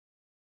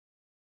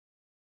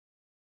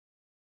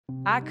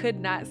I could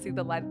not see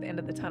the light at the end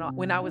of the tunnel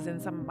when I was in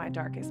some of my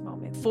darkest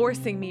moments,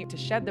 forcing me to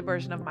shed the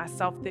version of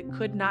myself that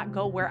could not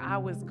go where I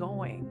was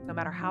going. No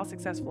matter how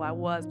successful I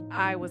was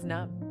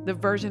numb. The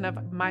version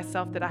of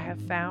myself that I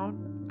have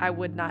found, I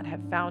would not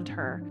have found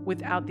her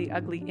without the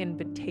ugly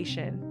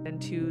invitation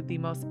into the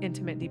most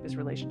intimate, deepest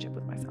relationship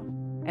with myself.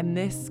 And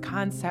this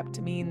concept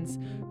means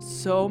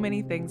so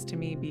many things to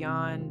me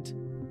beyond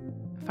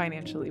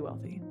financially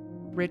wealthy.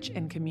 Rich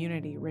in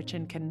community, rich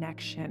in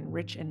connection,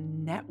 rich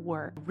in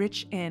network,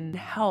 rich in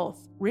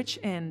health, rich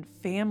in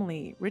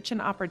family, rich in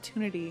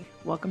opportunity.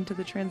 Welcome to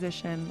the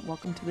transition.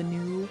 Welcome to the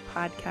new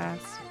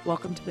podcast.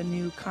 Welcome to the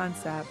new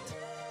concept.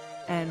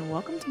 And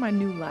welcome to my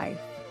new life,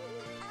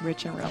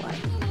 rich in real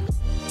life.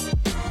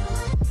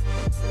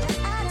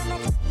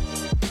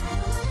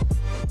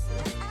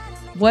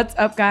 What's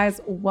up, guys?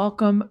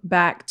 Welcome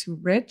back to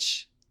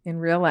Rich in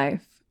Real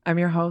Life. I'm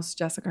your host,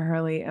 Jessica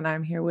Hurley, and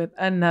I'm here with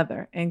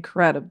another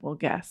incredible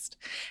guest.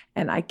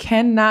 And I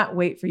cannot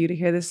wait for you to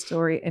hear this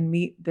story and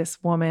meet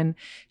this woman.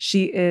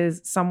 She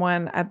is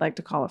someone I'd like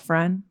to call a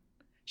friend.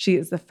 She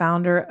is the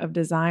founder of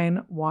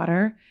Design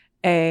Water.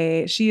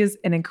 She is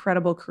an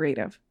incredible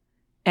creative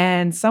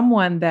and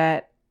someone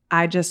that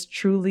I just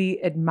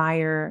truly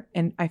admire,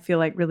 and I feel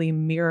like really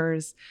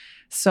mirrors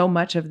so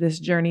much of this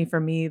journey for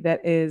me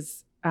that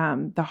is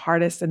the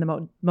hardest and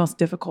the most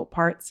difficult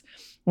parts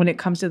when it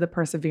comes to the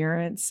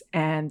perseverance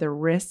and the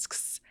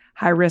risks,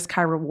 high risk,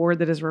 high reward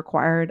that is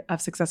required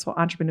of successful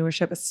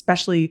entrepreneurship,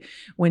 especially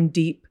when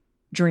deep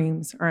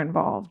dreams are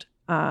involved,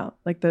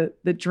 like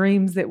the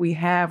dreams that we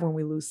have when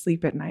we lose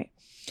sleep at night.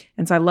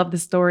 And so I love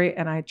this story,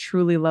 and I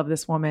truly love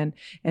this woman.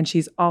 And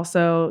she's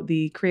also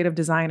the creative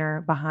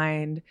designer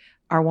behind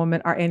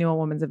our annual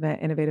women's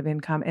event, Innovative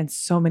Income, and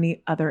so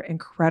many other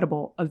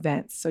incredible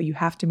events. So you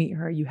have to meet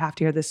her. You have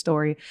to hear this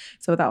story.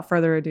 So without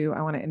further ado,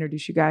 I want to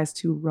introduce you guys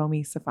to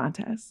Romey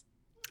Sifontes.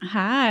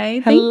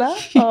 Hi. Hello.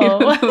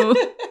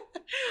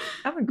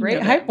 I'm a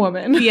great hype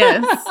woman.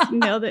 Yes.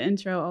 Nail the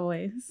intro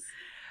always.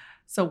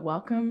 So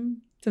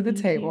welcome to the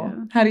Thank table.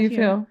 you. How do you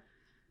Thank feel?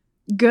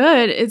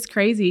 Good. It's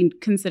crazy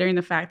considering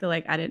the fact that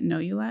I didn't know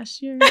you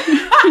last year.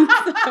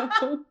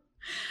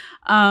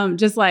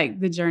 Just like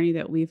the journey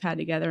that we've had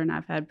together and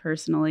I've had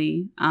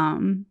personally,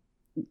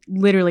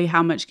 literally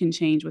how much can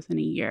change within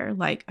a year.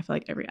 Like I feel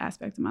like every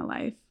aspect of my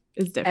life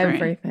is different.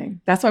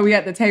 Everything. That's why we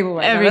at the table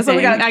right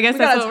Everything. now. I guess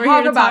that's what we're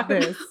here to talk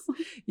about.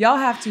 Y'all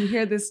have to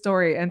hear this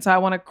story. And so I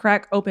want to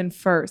crack open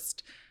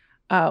first.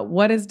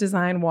 What is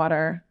Design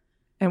Water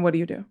and what do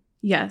you do?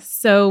 Yes.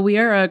 So we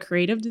are a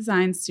creative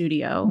design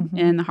studio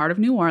in the heart of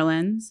New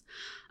Orleans.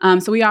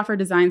 So we offer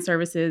design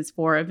services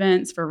for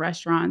events, for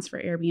restaurants,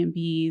 for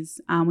Airbnbs.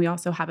 We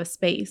also have a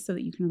space so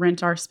that you can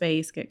rent our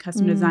space, get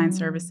custom design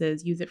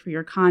services, use it for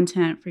your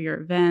content, for your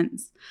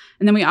events.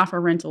 And then we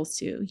offer rentals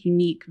too,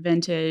 unique,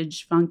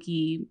 vintage,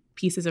 funky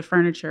pieces of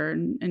furniture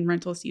and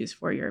rentals to use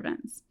for your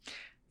events.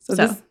 So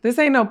this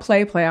ain't no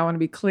play. I want to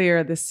be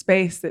clear. This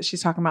space that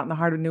she's talking about in the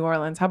heart of New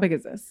Orleans, how big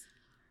is this?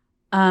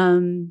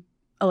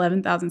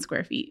 11,000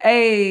 square feet.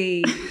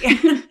 Hey,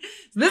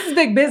 this is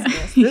big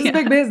business. This is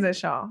big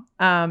business, y'all.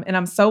 And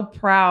I'm so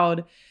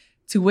proud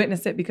to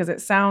witness it because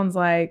it sounds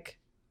like,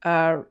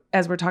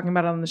 as we're talking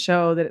about it on the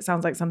show, that it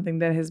sounds like something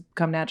that has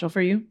come natural for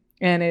you.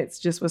 And it's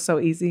just was so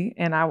easy.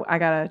 And I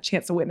got a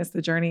chance to witness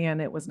the journey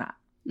and it was not.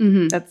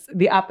 That's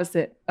the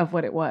opposite of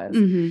what it was.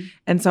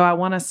 And so I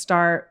want to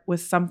start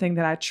with something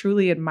that I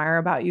truly admire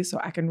about you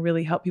so I can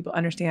really help people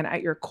understand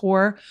at your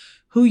core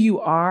who you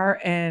are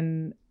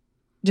and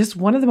just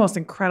one of the most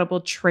incredible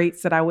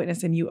traits that I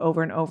witness in you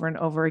over and over and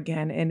over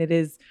again. And it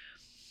is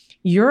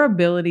your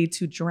ability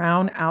to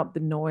drown out the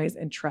noise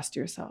and trust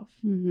yourself.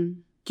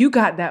 You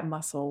got that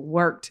muscle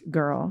worked,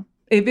 girl.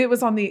 If it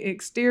was on the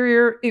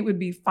exterior, it would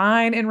be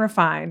fine and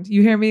refined.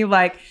 You hear me?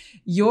 Like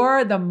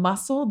you're the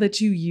muscle that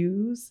you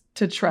use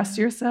to trust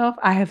yourself.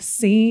 I have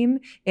seen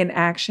in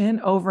action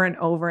over and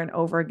over and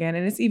over again.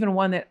 And it's even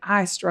one that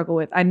I struggle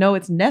with. I know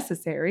it's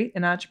necessary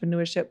in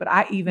entrepreneurship, but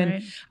I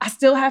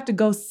still have to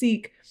go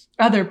seek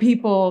other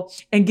people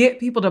and get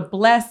people to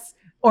bless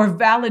or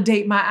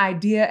validate my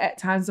idea at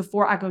times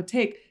before I go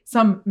take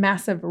some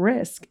massive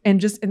risk.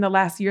 And just in the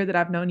last year that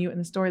I've known you and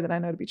the story that I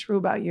know to be true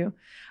about you,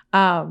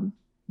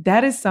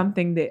 that is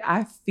something that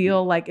I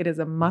feel like it is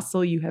a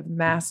muscle you have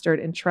mastered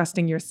in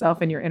trusting yourself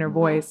and your inner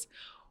voice.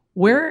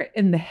 Where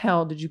in the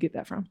hell did you get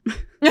that from?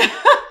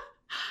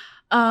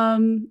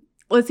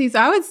 Let's see. So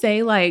I would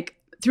say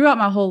throughout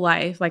my whole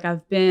life,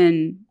 I've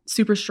been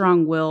super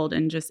strong-willed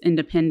and just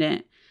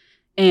independent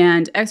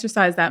and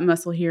exercised that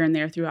muscle here and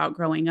there throughout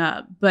growing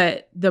up.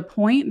 But the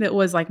point that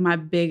was my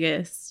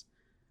biggest,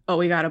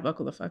 we got to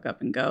buckle the fuck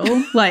up and go.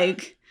 I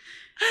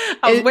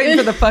was waiting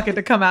for the fuck it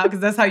to come out because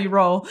that's how you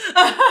roll.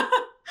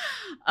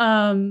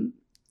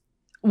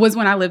 Was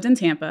when I lived in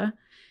Tampa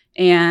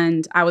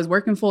and I was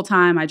working full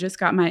time. I just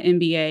got my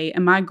MBA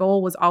and my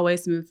goal was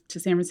always to move to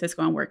San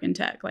Francisco and work in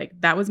tech.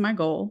 That was my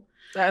goal.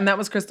 And that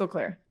was crystal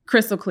clear.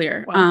 Crystal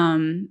clear.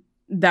 Wow.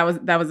 that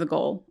was the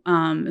goal,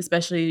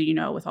 especially, you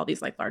know, with all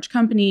these like large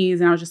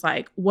companies. And I was just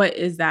like, what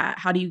is that?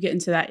 How do you get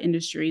into that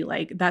industry?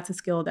 Like, that's a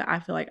skill that I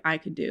feel like I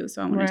could do.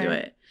 So I want to do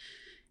it.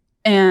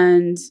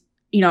 And,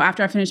 you know,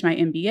 after I finished my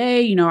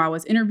MBA, you know, I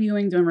was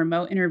interviewing, doing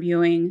remote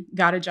interviewing,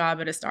 got a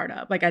job at a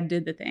startup. Like, I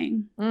did the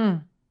thing.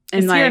 And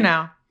it's like, here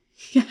now.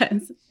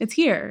 Yes, it's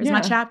here. It's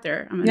my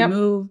chapter. I'm going to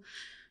move.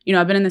 You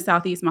know, I've been in the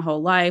Southeast my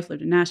whole life,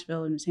 lived in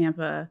Nashville, lived in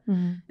Tampa.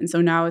 And so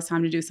now it's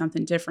time to do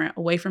something different,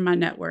 away from my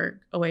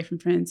network, away from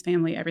friends,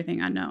 family,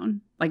 everything I've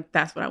known. Like,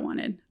 that's what I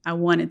wanted. I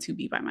wanted to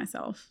be by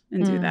myself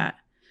and do that.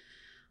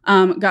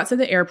 Got to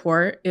the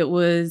airport. It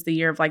was the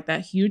year of like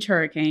that huge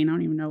hurricane. I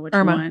don't even know which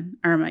one.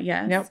 Irma,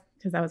 yes. Yep.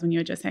 Because that was when you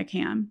had just had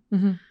Cam.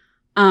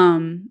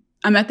 I'm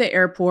at the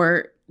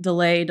airport,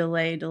 delay.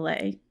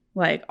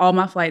 Like, all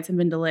my flights have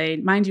been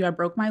delayed. Mind you, I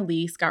broke my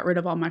lease, got rid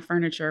of all my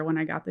furniture when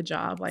I got the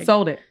job. Like,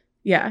 sold it.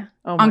 Yeah.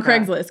 On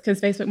Craigslist,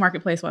 because Facebook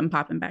Marketplace wasn't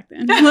popping back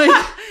then.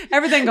 Like,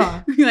 everything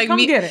gone. You like Come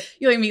get it.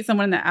 You like meet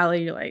someone in the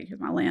alley, you're like, here's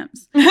my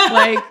lamps.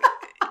 Like,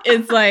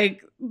 it's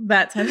like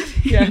that type of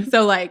thing. Yeah.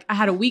 So like, I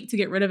had a week to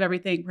get rid of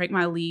everything, break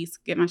my lease,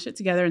 get my shit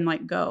together, and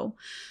like go.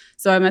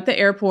 So I'm at the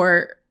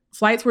airport.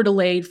 Flights were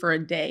delayed for a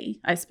day.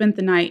 I spent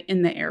the night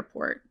in the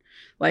airport,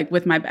 like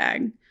with my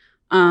bag.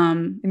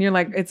 And you're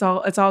like, it's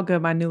all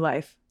good. My new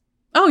life.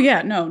 Oh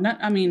yeah, no,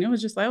 I mean, it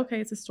was just like, okay,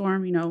 it's a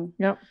storm, you know.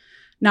 Yep.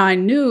 Now, I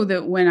knew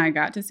that when I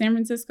got to San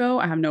Francisco,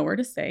 I have nowhere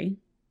to stay.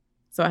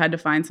 So I had to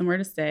find somewhere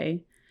to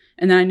stay.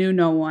 And then I knew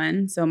no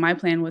one. So my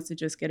plan was to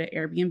just get an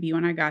Airbnb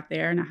when I got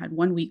there. And I had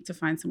 1 week to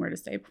find somewhere to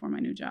stay before my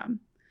new job.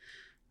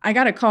 I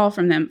got a call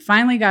from them,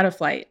 finally got a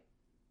flight.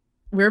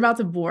 We were about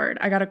to board.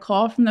 I got a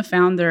call from the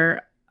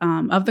founder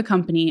of the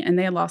company, and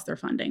they had lost their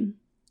funding.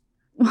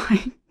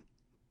 Like,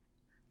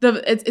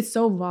 it's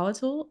so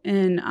volatile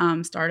in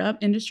startup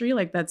industry.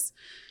 Like, that's,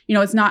 you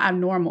know, it's not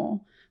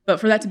abnormal. But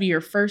for that to be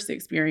your first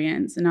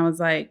experience, and I was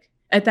like,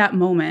 at that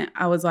moment,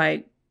 I was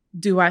like,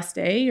 do I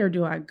stay or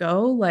do I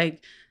go?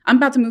 Like, I'm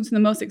about to move to the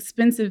most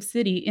expensive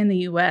city in the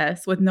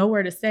US with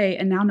nowhere to stay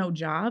and now no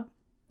job.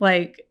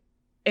 Like,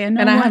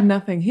 and I have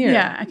nothing here.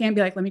 Yeah, I can't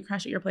be like, let me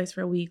crash at your place for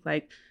a week.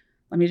 Like,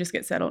 let me just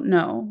get settled.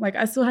 No, like,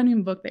 I still hadn't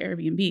even booked the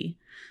Airbnb.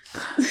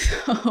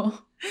 So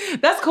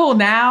that's cool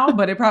now,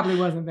 but it probably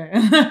wasn't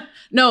then.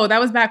 No,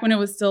 that was back when it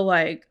was still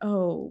like,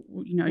 oh,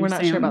 you know, we're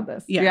not sure about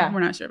this. Yeah, we're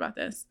not sure about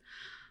this.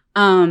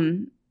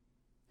 And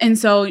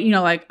so, you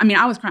know, like, I mean,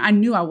 I was crying. I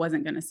knew I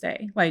wasn't going to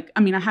stay. Like,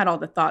 I mean, I had all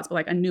the thoughts, but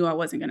like, I knew I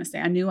wasn't going to stay.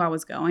 I knew I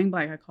was going,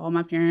 but like, I called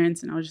my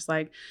parents and I was just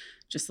like,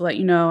 just to let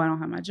you know, I don't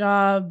have my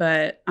job,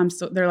 but I'm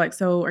still, they're like,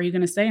 so are you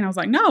going to stay? And I was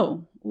like,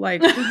 no,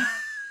 like,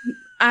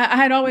 I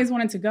had always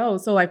wanted to go.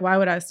 So like, why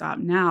would I stop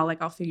now?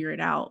 Like, I'll figure it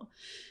out.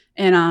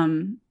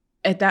 And,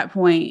 at that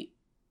point,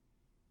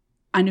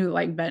 I knew,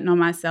 like, betting on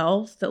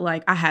myself that,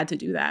 like, I had to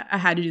do that. I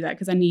had to do that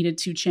because I needed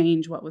to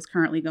change what was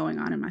currently going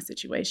on in my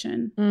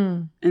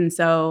situation. And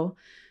so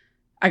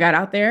I got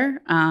out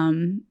there,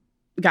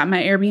 got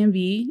my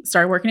Airbnb,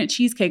 started working at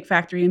Cheesecake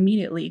Factory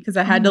immediately because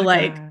I had to,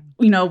 like,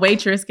 you know,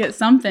 waitress, get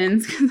something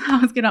because I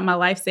was getting up my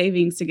life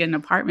savings to get an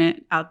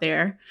apartment out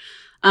there.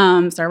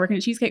 Started working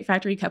at Cheesecake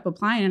Factory, kept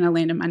applying, and I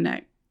landed my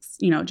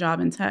next, you know, job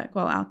in tech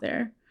while out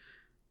there.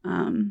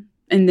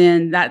 And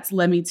then that's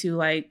led me to,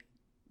 like,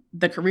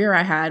 the career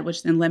I had,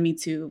 which then led me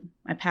to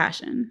my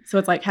passion. So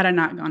it's like, had I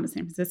not gone to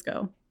San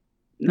Francisco,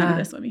 none of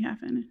this would be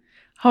happening.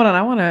 Hold on.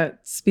 I want to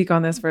speak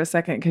on this for a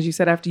second because you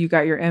said after you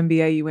got your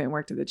MBA, you went and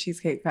worked at the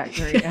Cheesecake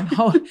Factory. Yeah. And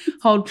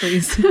hold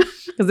please.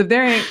 Because if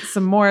there ain't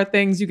some more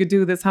things you could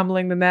do that's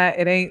humbling than that,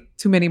 it ain't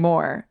too many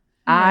more.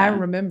 Yeah. I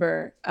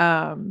remember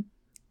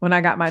when I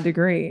got my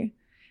degree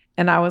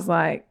and I was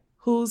like,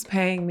 who's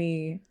paying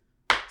me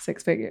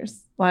 6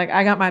 figures? Like,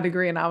 I got my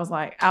degree and I was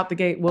like, out the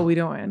gate, what we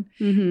doing?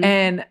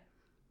 And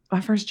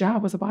my first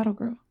job was a bottle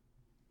girl.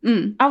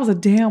 I was a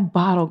damn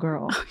bottle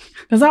girl.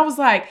 Because I was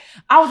like,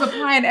 I was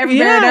applying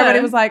everywhere and everybody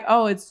was like,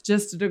 oh, it's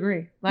just a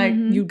degree. Like,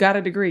 you got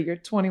a degree. You're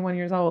 21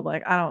 years old.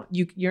 Like,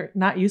 you're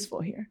not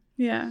useful here.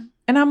 Yeah.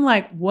 And I'm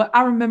like, what?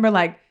 I remember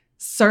like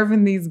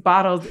serving these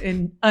bottles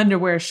in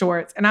underwear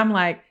shorts. And I'm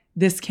like,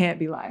 this can't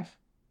be life.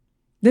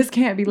 This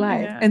can't be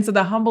life. Yeah. And so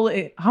the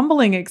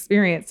humbling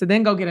experience to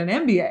then go get an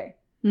MBA.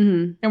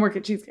 And work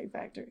at Cheesecake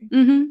Factory.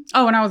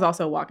 Oh, and I was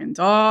also walking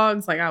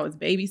dogs. Like, I was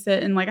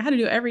babysitting. Like, I had to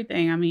do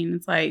everything. I mean,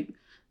 it's like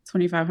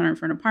 $2,500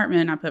 for an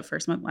apartment. I put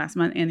first month, last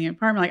month, and the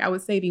apartment. Like, I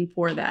was saving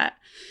for that.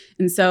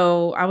 And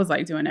so I was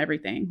like doing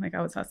everything. Like,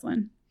 I was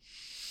hustling.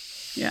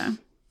 Yeah.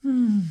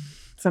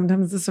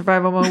 Sometimes the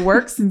survival mode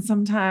works and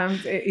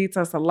sometimes it eats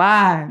us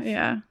alive.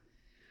 Yeah.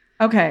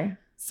 Okay.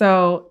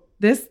 So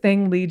this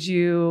thing leads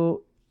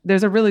you,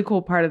 there's a really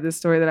cool part of this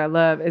story that I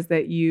love is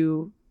that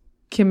you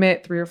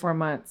commit 3 or 4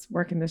 months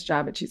working this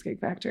job at Cheesecake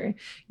Factory.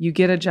 You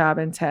get a job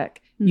in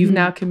tech. You've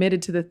now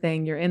committed to the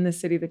thing. You're in the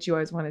city that you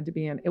always wanted to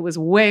be in. It was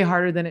way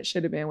harder than it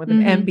should have been with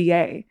an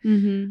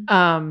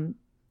MBA.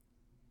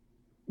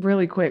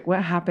 Really quick,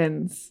 what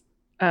happens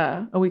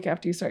a week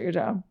after you start your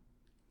job?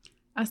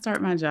 I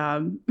start my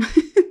job.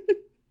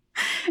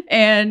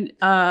 And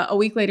a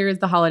week later is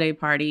the holiday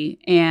party.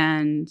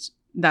 And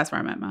that's where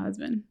I met my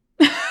husband.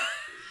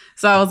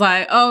 So I was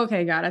like, oh,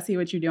 okay, God, I see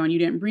what you're doing. You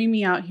didn't bring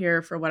me out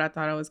here for what I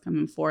thought I was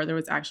coming for. There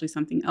was actually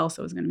something else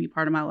that was going to be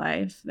part of my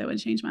life that would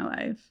change my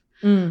life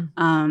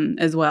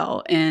as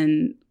well.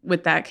 And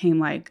with that came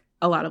like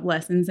a lot of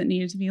lessons that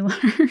needed to be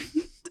learned.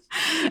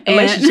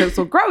 Relationships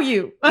will grow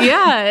you.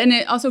 Yeah. And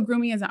it also grew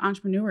me as an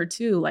entrepreneur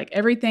too. Like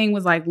everything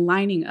was like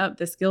lining up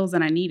the skills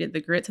that I needed,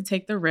 the grit to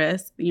take the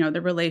risk, you know, the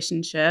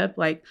relationship,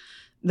 like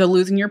the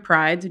losing your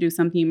pride to do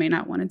something you may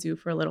not want to do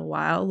for a little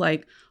while.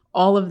 Like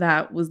all of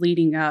that was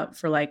leading up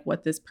for like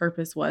what this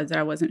purpose was that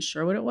I wasn't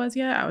sure what it was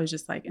yet. I was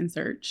just like in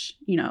search,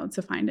 you know,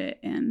 to find it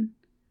and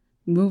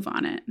move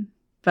on it.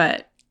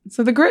 But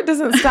so the grit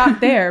doesn't stop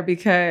there,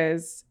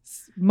 because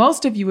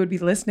most of you would be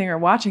listening or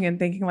watching and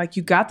thinking like,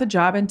 you got the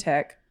job in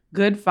tech,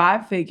 good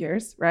 5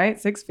 figures,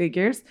 right? 6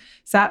 figures,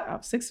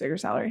 6-figure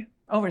salary,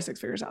 over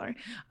 6-figure salary.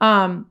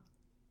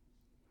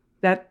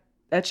 That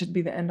should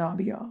be the end all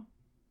be all.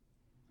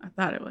 I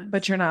thought it was.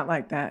 But you're not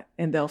like that,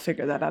 and they'll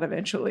figure that out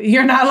eventually.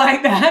 You're not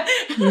like that.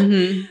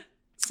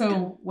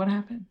 So what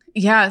happened?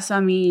 Yeah. So, I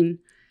mean,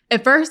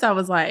 at first I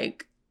was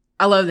like,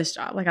 I love this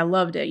job. Like I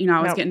loved it. You know,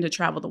 I was getting to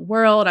travel the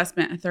world. I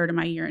spent a third of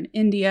my year in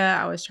India.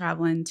 I was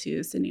traveling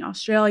to Sydney,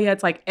 Australia.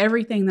 It's like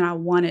everything that I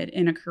wanted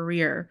in a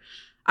career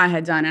I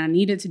had done. And I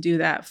needed to do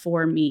that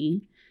for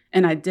me.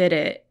 And I did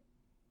it.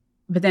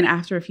 But then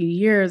after a few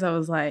years, I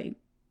was like,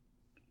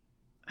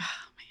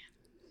 oh man,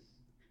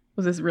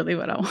 was this really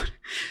what I wanted?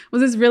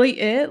 Was this really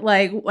it?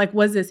 Like,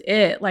 was this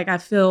it? Like, I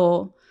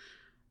feel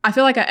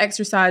like I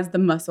exercised the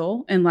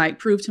muscle and like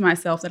proved to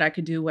myself that I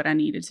could do what I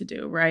needed to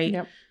do. Right.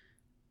 Yep.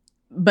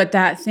 But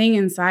that thing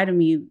inside of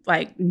me,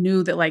 like,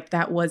 knew that, like,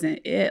 that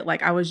wasn't it.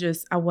 Like, I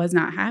was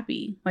not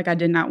happy. Like, I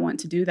did not want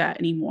to do that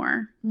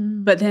anymore.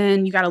 But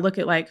then you got to look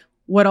at, like,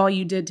 what all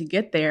you did to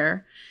get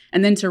there.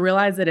 And then to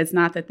realize that it's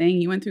not the thing.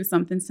 You went through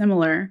something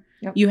similar.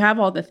 Yep. You have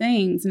all the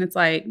things. And it's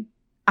like,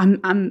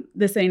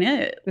 this ain't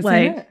it.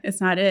 It's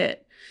not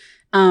it.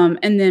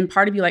 And then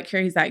part of you, like,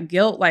 carries that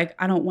guilt. Like,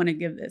 I don't want to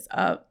give this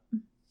up.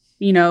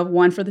 You know,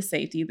 one, for the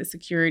safety, the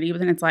security. But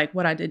then it's like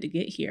what I did to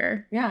get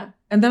here. Yeah.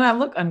 And then I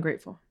look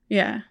ungrateful.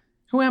 Yeah.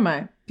 Who am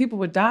I? People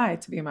would die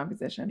to be in my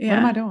position. Yeah. What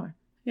am I doing?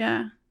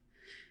 Yeah.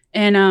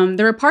 And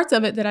there were parts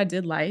of it that I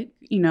did like,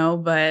 you know,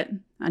 but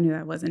I knew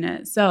that wasn't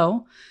it.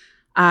 So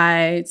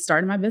I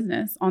started my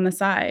business on the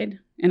side,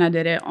 and I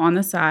did it on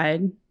the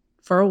side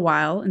for a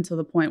while until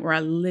the point where I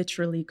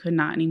literally could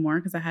not anymore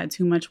because I had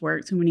too much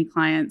work, too many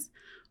clients,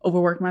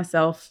 overworked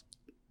myself,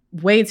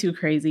 way too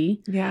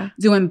crazy. Yeah.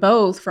 Doing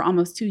both for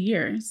almost 2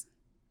 years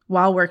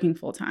while working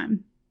full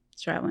time,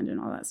 traveling and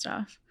all that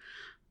stuff.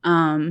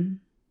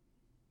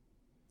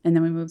 And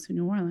then we moved to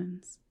New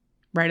Orleans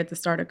right at the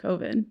start of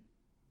COVID.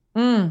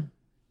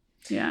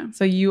 Yeah.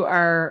 So you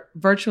are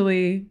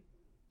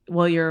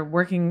you're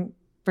working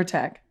for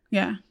tech.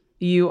 Yeah.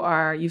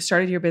 You've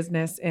started your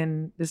business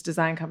in this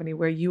design company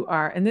where you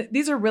are, and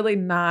these are really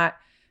not,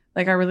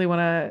 like, I really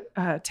want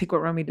to take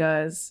what Romey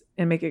does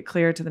and make it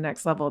clear to the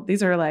next level.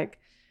 These are like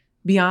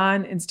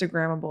beyond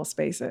Instagrammable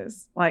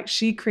spaces. Like,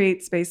 she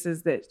creates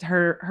spaces that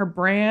her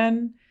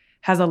brand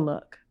has a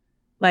look.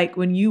 Like,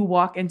 when you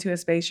walk into a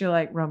space, you're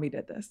like, Romey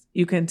did this.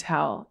 You can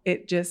tell.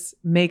 It just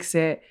makes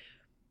it,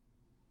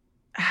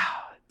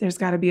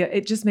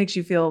 it just makes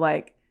you feel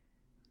like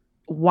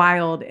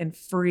wild and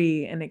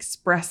free and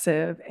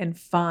expressive and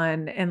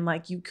fun. And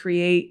like, you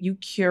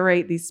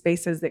curate these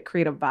spaces that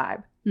create a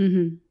vibe.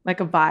 Like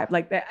a vibe.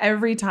 Like that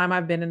every time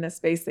I've been in a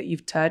space that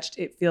you've touched,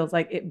 it feels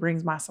like it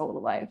brings my soul to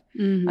life.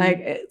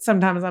 Like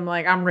sometimes I'm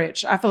like, I'm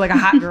rich. I feel like a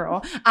hot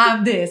girl.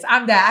 I'm this,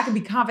 I'm that. I can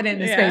be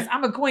confident in this space.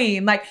 I'm a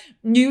queen. Like,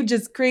 you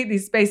just create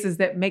these spaces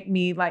that make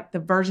me like the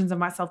versions of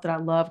myself that I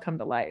love come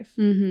to life.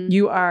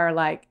 You are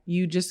like,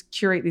 you just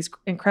curate these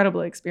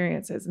incredible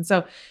experiences. And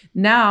so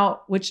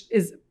now, let's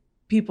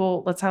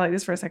highlight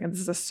this for a second.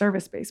 This is a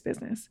service-based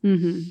business.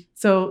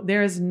 So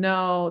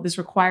this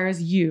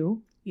requires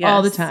you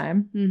all the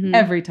time,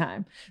 every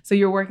time. So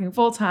you're working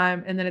full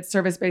time, and then it's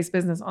service-based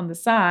business on the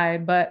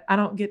side, but I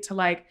don't get to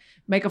like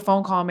make a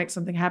phone call, make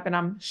something happen.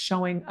 I'm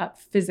showing up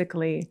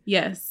physically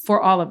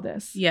for all of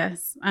this.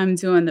 Yes. I'm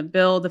doing the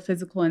build, the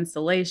physical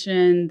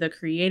installation, the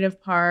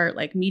creative part,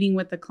 like meeting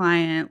with the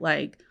client,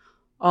 like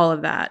all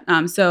of that.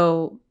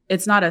 So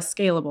it's not a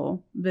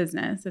scalable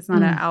business. It's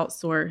not an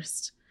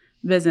outsourced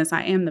business.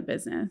 I am the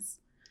business.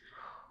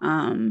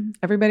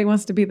 Everybody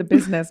wants to be the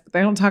business, but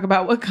they don't talk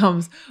about what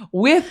comes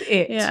with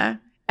it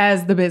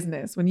as the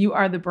business. When you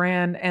are the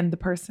brand and the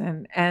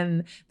person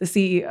and the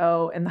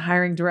CEO and the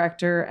hiring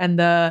director and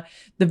the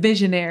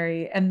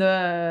visionary and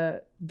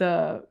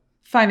the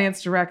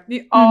finance director,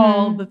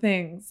 all the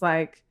things,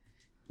 like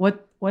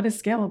what is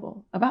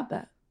scalable about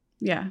that?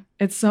 Yeah.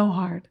 It's so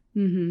hard.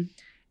 And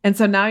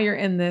so now you're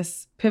in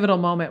this pivotal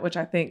moment, which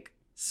I think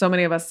so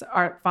many of us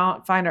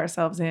find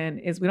ourselves in,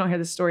 is we don't hear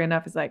this story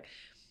enough, is like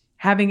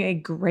having a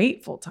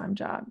great full-time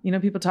job. You know,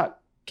 people talk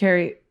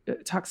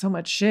so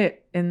much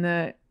shit in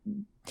the,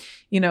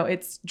 you know,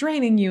 it's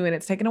draining you and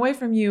it's taken away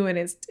from you and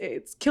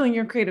it's killing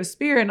your creative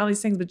spirit and all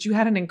these things, but you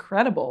had an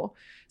incredible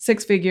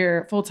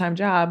 6-figure full-time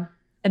job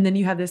And then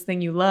you had this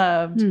thing you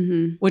loved,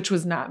 which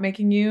was not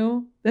making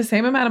you the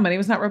same amount of money. It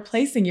was not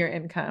replacing your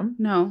income.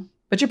 No.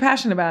 But you're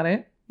passionate about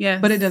it. Yes.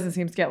 But it doesn't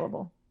seem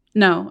scalable.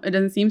 No, it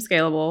doesn't seem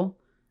scalable.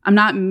 I'm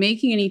not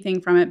making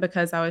anything from it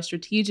because I was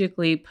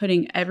strategically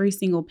putting every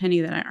single penny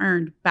that I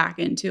earned back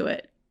into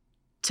it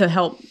to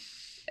help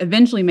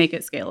eventually make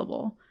it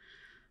scalable.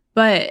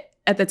 But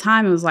at the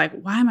time, it was like,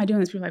 why am I doing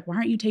this? People were like, why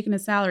aren't you taking a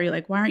salary?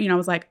 Like, why aren't you? I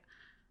was like,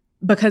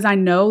 because I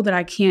know that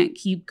I can't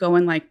keep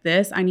going like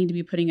this. I need to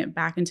be putting it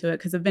back into it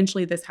because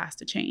eventually this has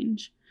to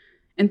change.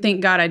 And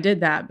thank God I did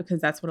that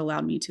because that's what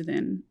allowed me to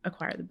then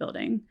acquire the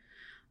building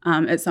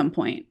at some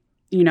point,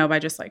 by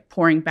just like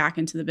pouring back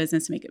into the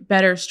business to make it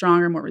better,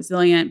 stronger, more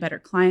resilient, better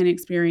client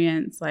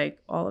experience, like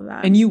all of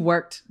that. And you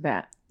worked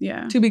that.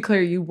 Yeah. To be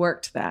clear, you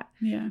worked that.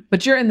 Yeah.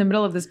 But you're in the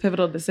middle of this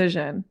pivotal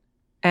decision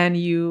and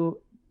you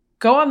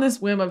go on this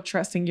whim of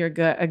trusting your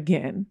gut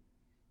again.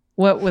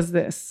 What was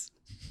this?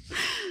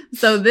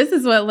 So this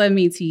is what led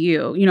me to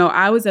you.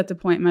 I was at the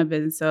point in my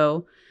business.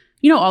 So,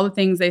 all the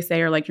things they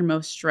say are like your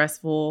most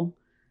stressful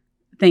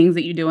things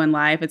that you do in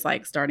life. It's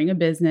like starting a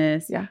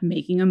business,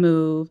 making a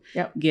move,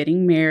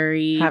 getting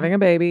married, having a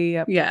baby.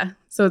 Yep. Yeah.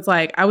 So it's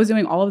like I was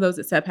doing all of those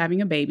except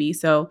having a baby.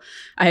 So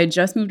I had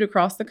just moved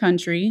across the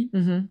country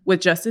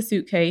with just a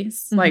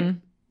suitcase, like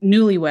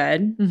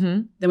newlywed.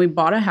 Then we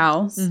bought a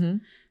house,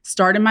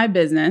 started my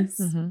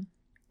business,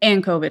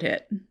 and COVID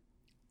hit.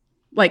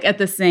 Like at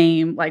the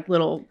same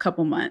little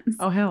couple months.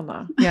 Oh, hell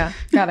no. Yeah,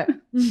 got it.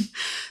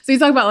 So you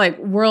talk about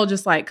world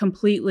just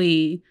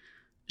completely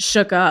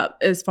shook up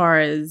as far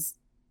as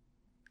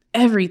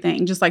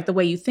everything, just the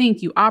way you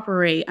think, you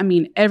operate. I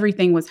mean,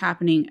 everything was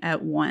happening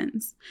at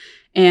once.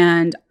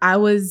 And I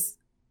was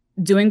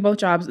doing both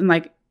jobs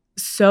and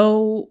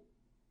so,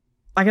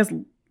 I guess,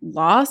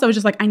 lost. I was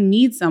just I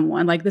need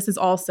someone. This is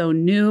all so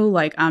new.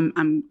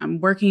 I'm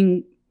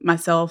working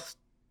myself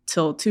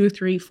till 2,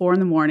 3, 4 in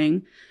the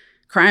morning,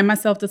 crying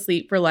myself to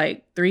sleep for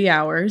 3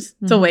 hours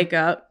to wake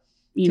up,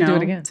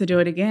 to do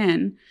it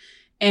again.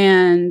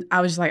 And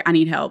I was just I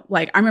need help.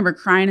 I remember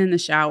crying in the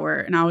shower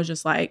and I was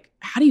just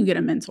how do you get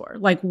a mentor?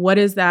 What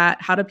is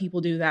that? How do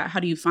people do that? How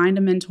do you find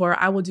a mentor?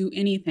 I will do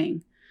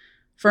anything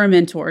for a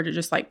mentor to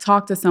just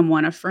talk to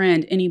someone, a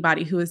friend,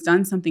 anybody who has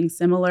done something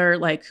similar,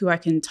 who I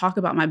can talk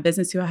about my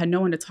business to. I had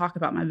no one to talk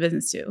about my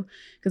business to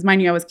because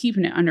mind you, I was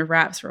keeping it under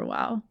wraps for a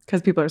while.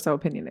 Because people are so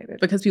opinionated.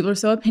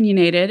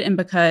 And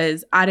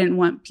because I didn't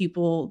want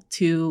people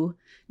to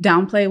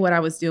downplay what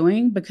I was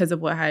doing because of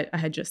what I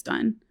had just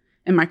done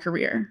in my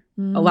career.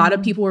 A lot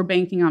of people were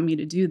banking on me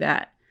to do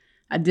that.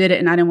 I did it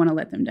and I didn't want to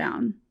let them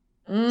down.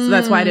 So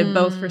that's why I did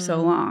both for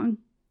so long.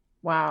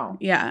 Wow.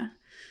 Yeah.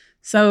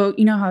 So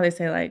you know how they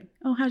say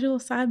oh, how's your little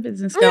side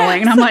business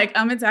going? And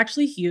I'm it's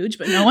actually huge,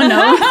 but no one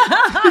knows.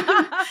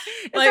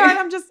 It's all right.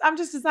 I'm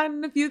just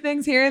designing a few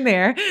things here and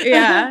there.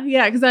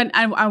 Yeah. Because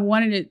I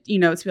wanted it,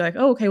 to be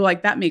oh, okay, well,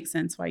 that makes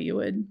sense why you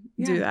would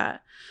do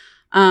that.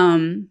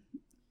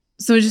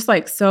 So it's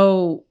just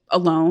so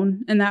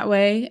alone in that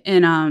way.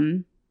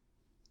 And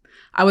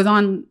I was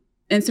on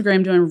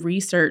Instagram doing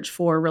research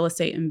for real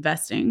estate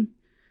investing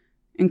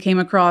and came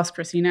across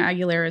Christina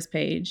Aguilera's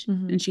page.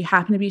 And she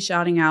happened to be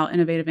shouting out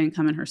innovative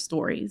income in her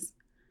stories.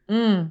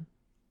 Yeah.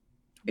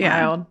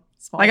 Wild.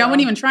 I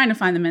wasn't even trying to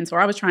find the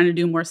mentor. I was trying to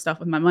do more stuff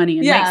with my money.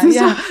 And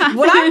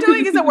What I'm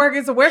doing isn't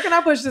working. So where can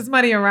I push this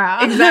money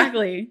around?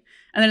 Exactly.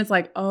 And then it's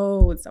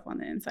it's stuff on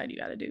the inside you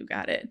got to do.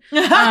 Got it.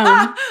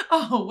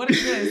 Oh, what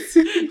is this?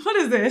 What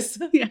is this?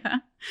 Yeah.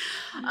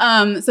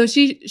 So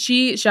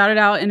she shouted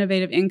out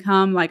innovative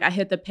income. I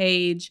hit the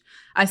page.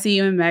 I see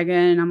you and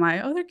Megan. And I'm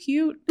oh, they're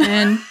cute.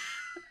 And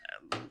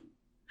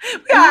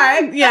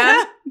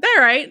yeah, they're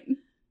right.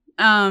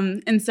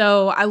 And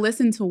so I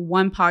listened to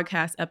one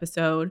podcast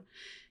episode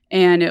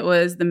and it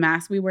was The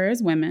Mask We Wear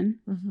as Women.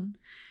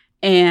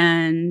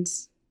 And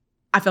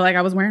I feel like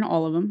I was wearing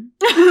all of them.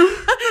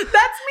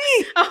 That's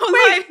me.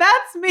 Wait,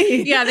 that's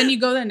me. Yeah. Then you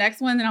go to the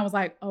next one and I was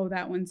oh,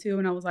 that one too.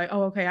 And I was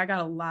oh, okay, I got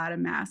a lot of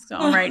masks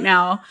on right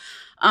now.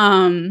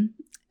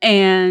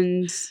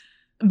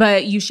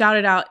 But you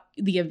shouted out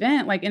the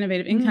event,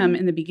 Innovative Income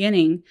in the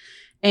beginning.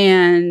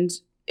 And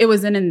it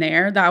was in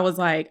there that I was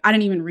I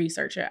didn't even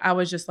research it. I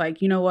was just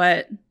you know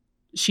what?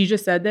 She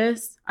just said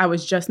this. I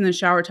was just in the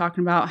shower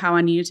talking about how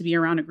I needed to be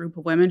around a group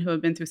of women who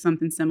have been through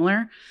something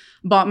similar.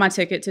 Bought my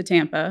ticket to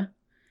Tampa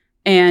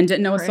and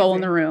didn't know a soul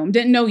in the room.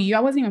 Didn't know you. I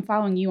wasn't even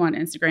following you on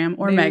Instagram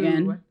or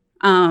Megan.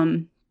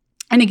 And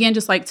again,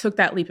 just took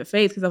that leap of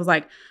faith because I was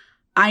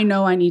I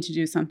know I need to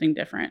do something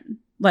different.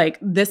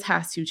 This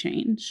has to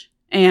change.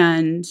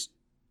 And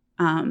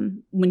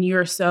when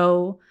you're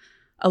so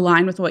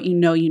aligned with what you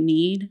know you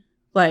need,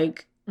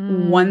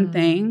 one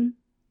thing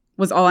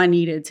was all I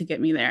needed to get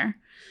me there.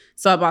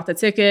 So I bought the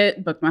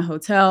ticket, booked my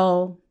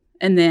hotel,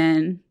 and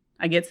then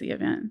I get to the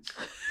event.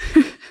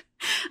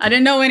 I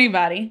didn't know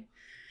anybody.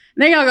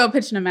 Then I'll go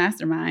pitch in a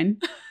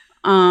mastermind.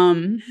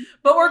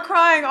 But we're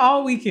crying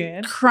all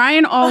weekend.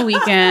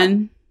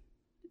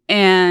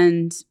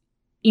 And,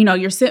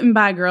 you're sitting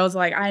by girls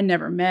I had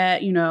never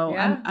met.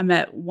 I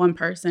met one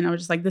person. I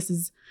was just this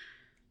is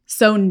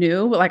so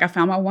new. Like I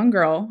found my one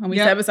girl and we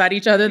sat beside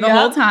each other the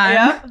whole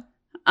time.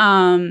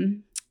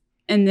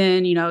 And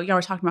then, you know, y'all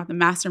were talking about the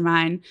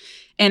mastermind.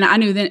 And I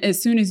knew then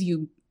as soon as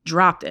you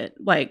dropped it,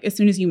 like as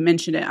soon as you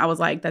mentioned it, I was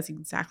like, that's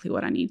exactly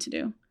what I need to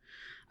do.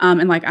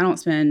 And like, I don't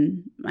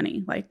spend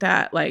money like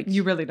that. Like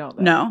you really don't.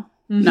 Though.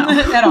 No.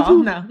 At all.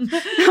 No.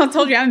 I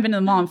told you I haven't been to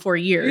the mall in 4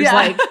 years. Yeah.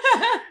 Like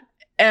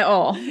at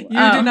all. You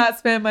do not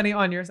spend money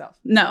on yourself.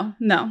 No.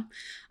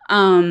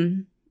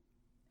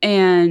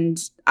 And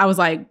I was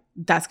like,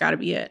 that's gotta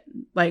be it.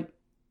 Like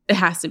it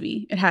has to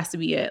be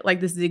it. Like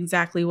this is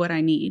exactly what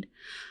I need.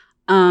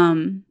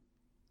 And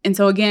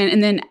so again,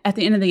 and then at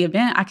the end of the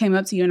event, I came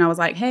up to you and I was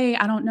like, hey,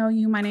 I don't know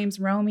you. My name's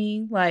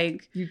Romey.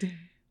 Like you did.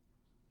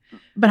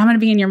 But I'm going to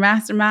be in your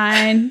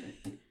mastermind.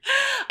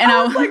 And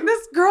I was like,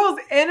 this girl's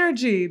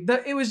energy.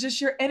 It was just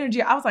your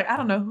energy. I was like, I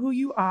don't know who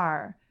you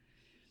are.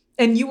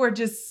 And you were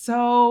just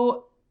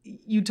so,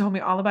 you told me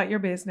all about your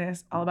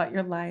business, all about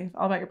your life,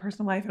 all about your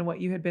personal life and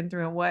what you had been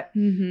through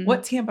and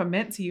what Tampa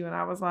meant to you. And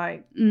I was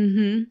like,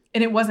 and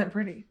it wasn't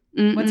pretty.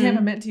 What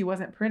Tampa meant to you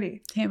wasn't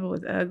pretty. Tampa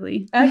was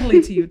ugly.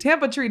 Ugly to you.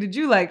 Tampa treated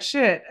you like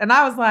shit. And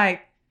I was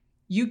like,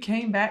 you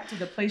came back to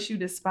the place you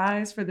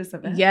despise for this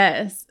event?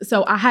 Yes.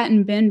 So I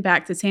hadn't been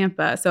back to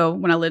Tampa. So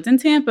when I lived in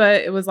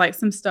Tampa, it was like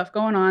some stuff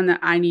going on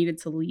that I needed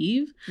to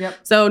leave. Yep.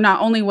 So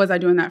not only was I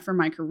doing that for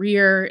my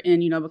career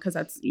and, you know, because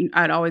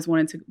I'd always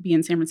wanted to be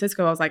in San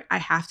Francisco, I was like, I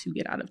have to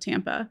get out of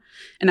Tampa.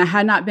 And I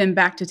had not been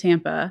back to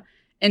Tampa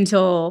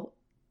until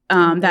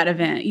that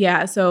event.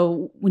 Yeah.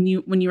 So when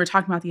you were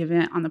talking about the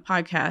event on the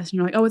podcast,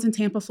 you're like, oh, it's in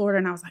Tampa, Florida.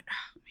 And I was like,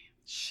 oh man,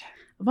 shit.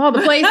 Of all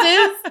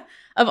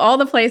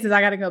the places,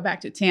 I got to go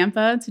back to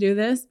Tampa to do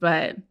this,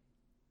 but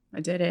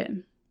I did it.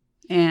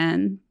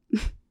 And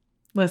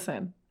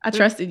listen, I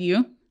trusted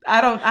you.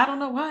 I don't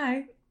know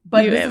why,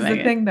 but this is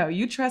the thing though.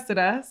 You trusted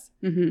us,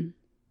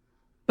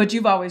 but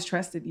you've always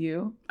trusted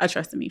you. I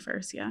trusted me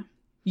first. Yeah.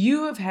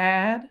 Megan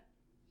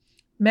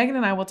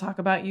and I will talk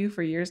about you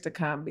for years to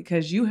come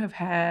because you have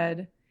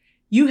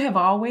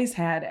always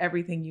had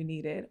everything you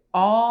needed.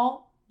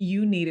 All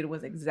you needed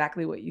was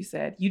exactly what you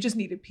said. You just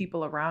needed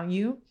people around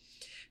you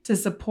to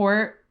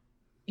support.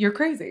 You're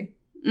crazy.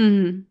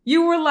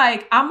 You were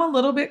like, I'm a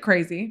little bit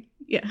crazy.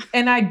 Yeah.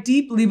 And I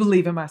deeply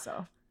believe in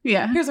myself.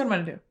 Yeah. Here's what I'm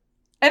going to do.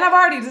 And I've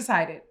already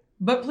decided,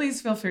 but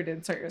please feel free to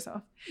insert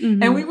yourself.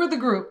 And we were the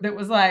group that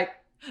was like,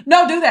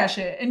 no, do that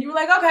shit. And you were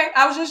like, okay,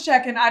 I was just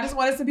checking. I just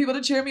wanted some people to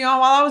cheer me on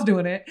while I was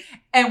doing it.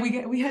 And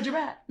we had your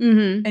back.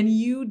 And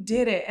you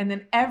did it. And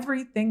then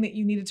everything that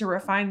you needed to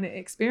refine the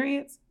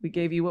experience, we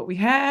gave you what we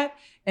had.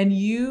 And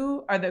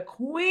you are the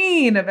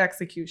queen of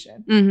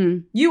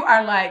execution. You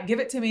are like,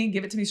 give it to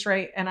me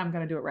straight. And I'm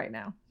going to do it right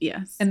now.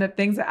 Yes. And the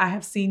things that I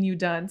have seen you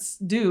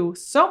do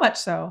so much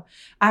so,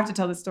 I have to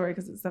tell this story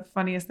because it's the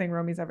funniest thing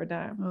Romey's ever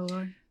done. Oh,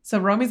 Lord. So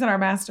Romey's in our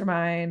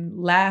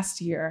mastermind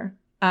last year.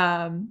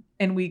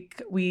 And we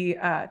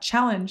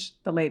challenged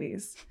the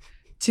ladies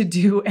to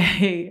do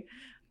we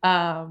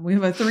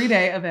have a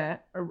 3-day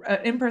event, an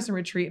in-person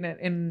retreat. And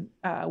in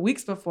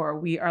weeks before,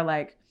 we are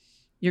like,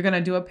 you're going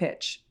to do a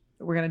pitch.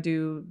 We're going to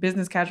do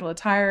business casual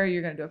attire.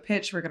 You're going to do a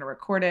pitch. We're going to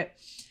record it.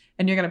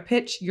 And you're going to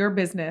pitch your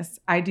business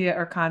idea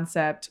or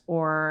concept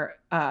or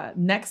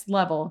next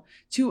level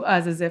to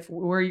us as if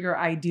we're your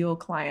ideal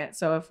client.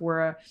 So if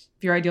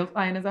your ideal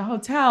client is a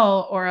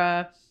hotel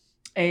or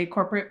a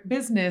corporate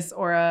business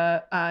or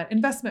a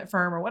investment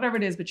firm or whatever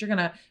it is, but you're going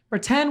to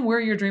pretend we're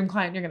your dream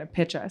client. You're going to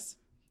pitch us.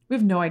 We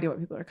have no idea what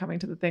people are coming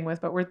to the thing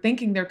with, but we're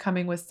thinking they're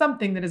coming with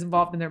something that is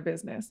involved in their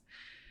business.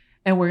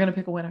 And we're going to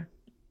pick a winner.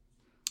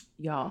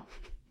 Y'all,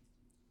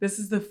 this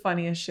is the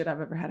funniest shit I've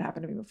ever had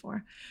happen to me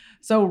before.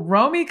 So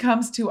Romey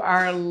comes to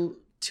our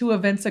 2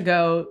 events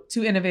ago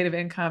to Innovative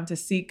Income to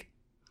seek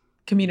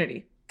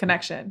community,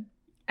 connection,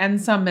 and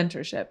some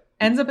mentorship.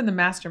 Ends up in the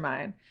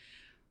mastermind.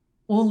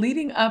 Well,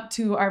 leading up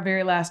to our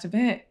very last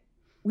event,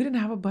 we didn't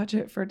have a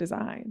budget for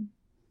design.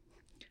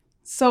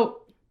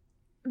 So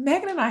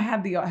Megan and I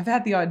have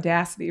had the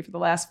audacity for the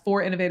last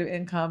 4 Innovative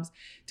Incomes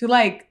to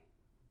like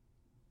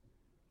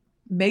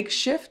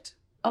makeshift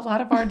a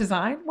lot of our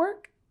design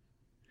work.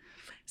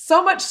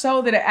 So much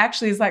so that it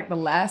actually is like the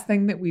last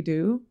thing that we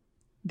do,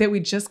 that we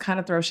just kind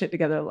of throw shit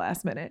together at the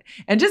last minute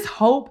and just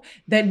hope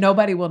that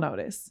nobody will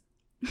notice.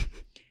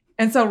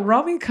 And so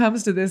Romey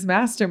comes to this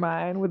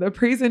mastermind with a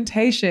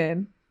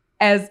presentation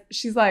as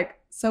she's like,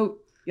 so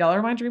y'all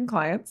are my dream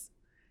clients.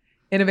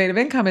 Innovative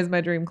Income is my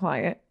dream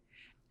client.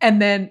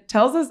 And then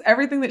tells us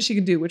everything that she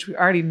can do, which we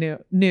already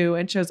knew,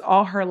 and shows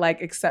all her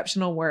like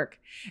exceptional work.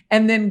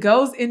 And then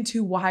goes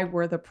into why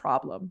we're the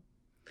problem.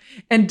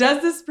 And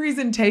does this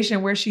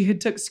presentation where she had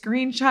took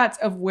screenshots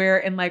of where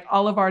in like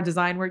all of our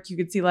design work, you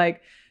could see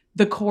like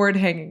the cord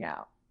hanging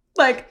out.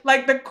 Like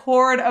the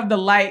cord of the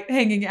light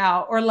hanging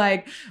out, or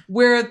like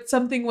where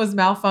something was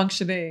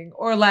malfunctioning,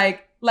 or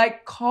like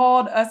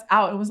called us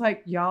out and was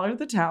like, y'all are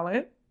the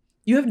talent.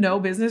 You have no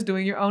business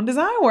doing your own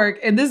design work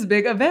in this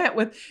big event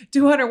with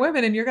 200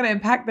 women and you're going to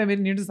impact them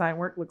and your design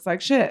work looks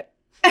like shit.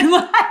 And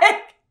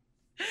like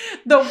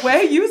the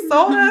way you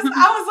sold us,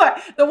 I was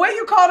like, the way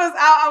you called us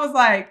out, I was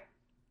like,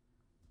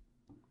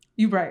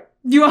 You right.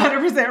 You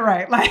 100%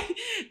 right. Like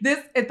this,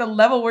 at the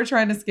level we're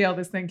trying to scale,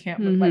 this thing can't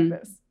look like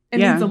this. It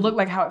needs to look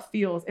like how it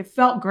feels. It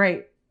felt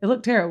great. It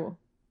looked terrible.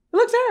 It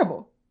looked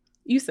terrible.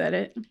 You said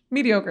it.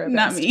 Mediocre at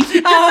Not best. me.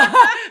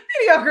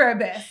 Mediocre at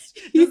best.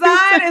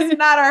 Design is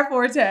not our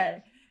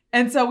forte.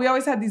 And so we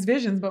always had these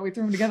visions, but we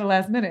threw them together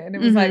last minute. And it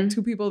was like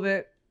two people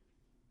that,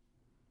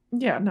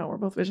 we're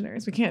both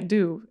visionaries. We can't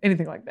do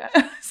anything like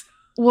that.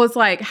 Well, it's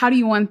like, how do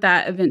you want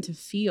that event to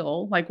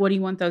feel? Like, what do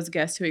you want those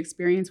guests to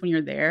experience when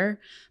you're there?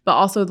 But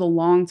also the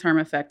long-term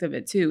effect of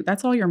it too.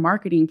 That's all your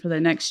marketing for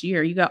the next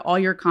year. You got all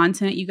your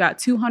content. You got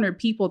 200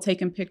 people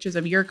taking pictures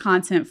of your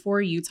content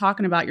for you,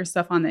 talking about your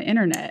stuff on the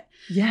internet.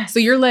 Yes. So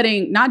you're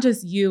letting not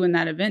just you and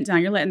that event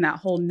down, you're letting that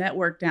whole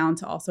network down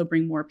to also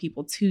bring more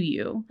people to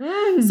you.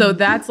 So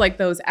that's like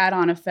those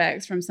add-on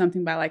effects from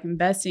something by like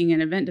investing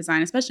in event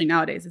design, especially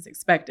nowadays, it's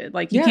expected.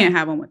 Like you can't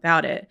have one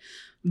without it.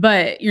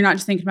 But you're not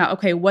just thinking about,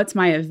 okay, what's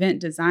my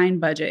event design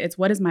budget? It's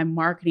what is my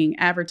marketing,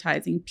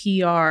 advertising,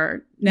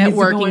 PR,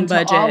 networking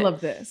budget? All of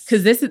this.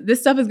 Because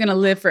this stuff is going to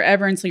live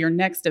forever until your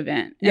next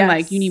event. And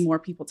like you need more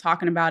people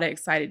talking about it,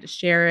 excited to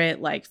share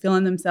it, like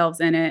feeling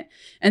themselves in it.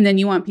 And then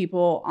you want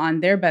people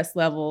on their best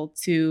level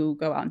to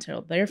go out and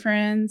tell their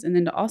friends and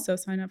then to also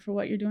sign up for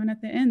what you're doing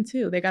at the end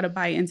too. They got to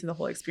buy into the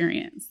whole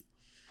experience.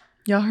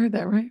 Y'all heard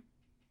that, right?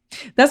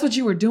 That's what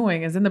you were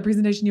doing is in the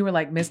presentation, you were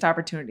like missed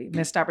opportunity,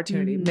 missed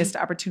opportunity, missed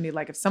opportunity.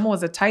 Like if someone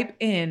was to type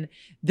in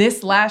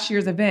this last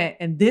year's event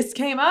and this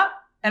came up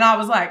and I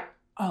was like,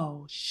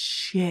 oh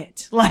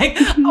shit. Like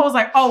I was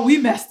like, oh, we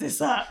messed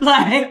this up.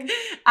 Like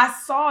I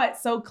saw it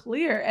so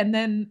clear. And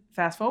then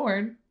fast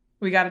forward,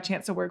 we got a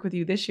chance to work with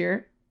you this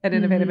year at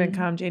Innovative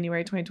Income,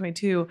 January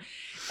 2022.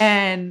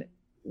 And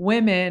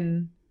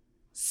women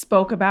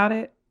spoke about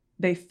it.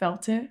 They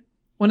felt it.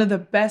 One of the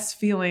best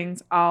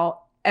feelings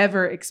I'll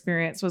ever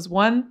experienced was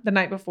one, the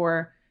night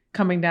before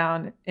coming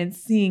down and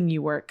seeing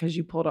you work because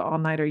you pulled an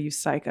all-nighter, you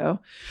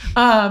psycho.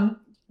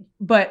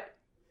 But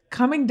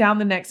coming down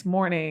the next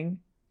morning,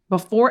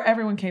 before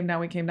everyone came down,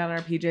 we came down in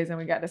our PJs and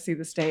we got to see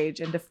the stage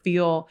and to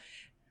feel,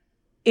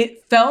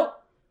 it felt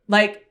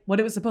like what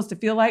it was supposed to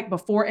feel like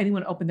before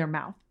anyone opened their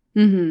mouth.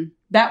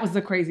 That was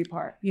the crazy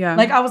part. Yeah.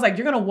 Like I was like,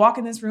 you're going to walk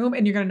in this room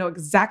and you're going to know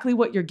exactly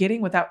what you're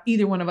getting without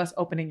either one of us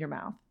opening your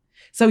mouth.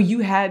 So you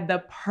had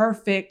the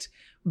perfect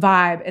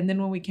vibe. And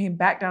then when we came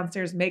back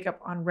downstairs, makeup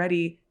on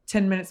ready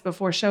 10 minutes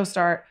before show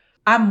start,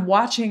 I'm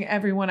watching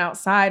everyone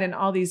outside in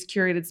all these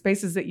curated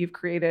spaces that you've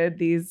created.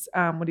 These,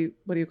 what do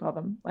you call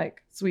them?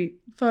 Like sweet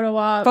photo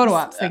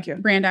ops. Thank you.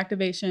 Brand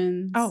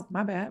activations. Oh,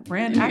 my bad.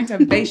 Brand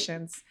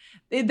activations.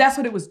 That's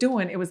what it was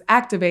doing. It was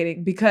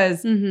activating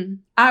because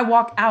I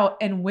walk out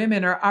and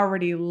women are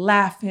already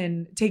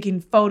laughing,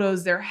 taking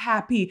photos. They're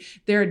happy.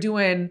 They're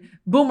doing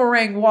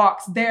boomerang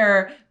walks.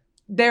 They're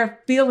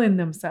feeling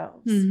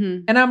themselves.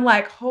 And I'm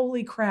like,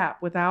 holy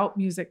crap, without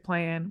music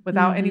playing,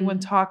 without anyone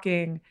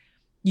talking,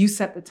 you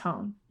set the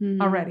tone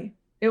already.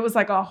 It was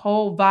like a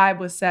whole vibe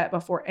was set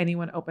before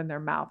anyone opened their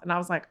mouth. And I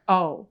was like,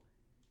 oh,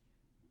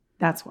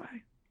 that's why.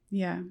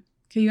 Yeah.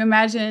 Can you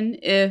imagine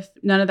if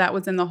none of that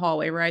was in the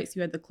hallway, right? So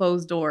you had the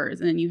closed doors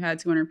and then you had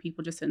 200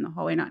 people just in the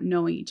hallway not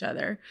knowing each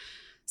other.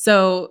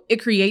 So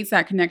it creates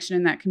that connection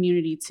in that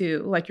community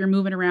too. Like you're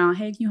moving around,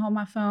 hey, can you hold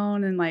my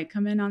phone and like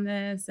come in on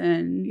this?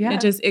 And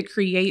it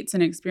creates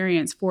an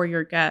experience for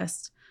your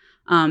guests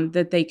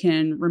that they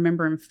can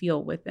remember and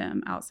feel with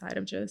them outside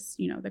of just,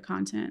 the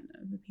content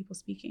of the people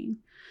speaking.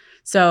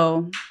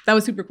 So that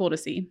was super cool to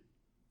see.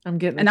 I'm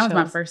getting and that was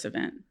my first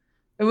event.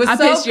 It was so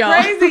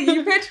crazy.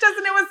 You pitched us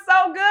and it was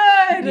so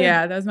good.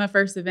 Yeah, that was my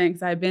first event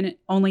because I had been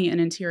only in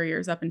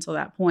interiors up until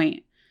that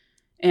point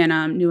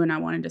and knew when I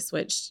wanted to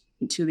switch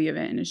to the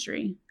event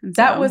industry. And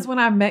that was when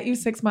I met you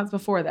 6 months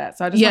before that.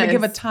 So I just want to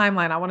give a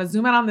timeline. I want to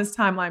zoom out on this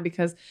timeline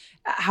because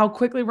how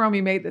quickly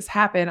Romey made this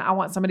happen. I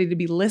want somebody to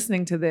be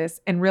listening to this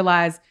and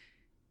realize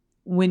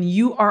when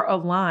you are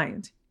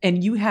aligned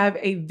and you have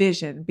a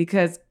vision,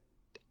 because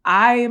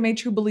I am a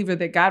true believer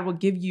that God will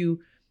give you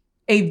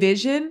a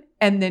vision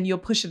and then you'll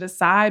push it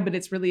aside, but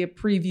it's really a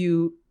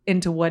preview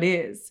into what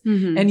is.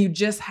 And you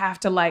just have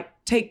to like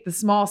take the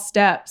small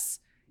steps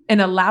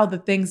and allow the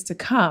things to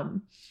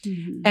come.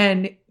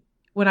 And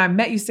when I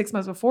met you 6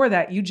 months before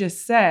that, you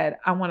just said,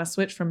 I want to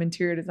switch from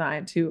interior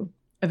design to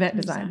event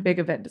design, big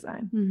event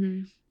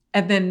design.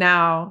 And then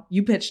now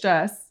you pitched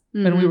us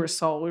and we were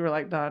sold. We were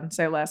like, done,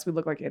 say less. We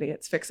look like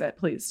idiots. Fix it,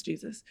 please,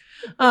 Jesus.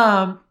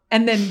 And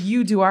then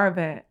you do our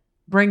event,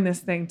 bring this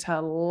thing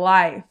to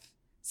life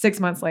 6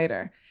 months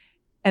later.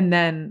 And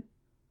then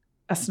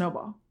a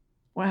snowball.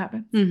 What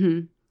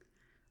happened?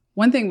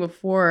 One thing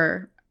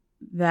before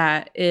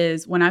that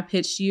is when I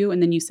pitched you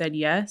and then you said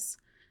yes,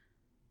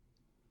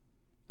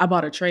 I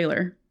bought a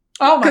trailer.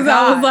 Oh my God.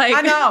 I was like,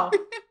 I know.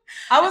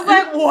 I was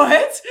like,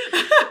 what?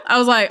 I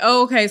was like,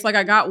 oh, okay. So like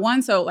I got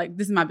one. So like,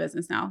 this is my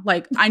business now.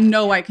 Like, I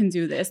know I can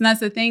do this. And that's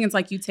the thing. It's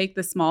like you take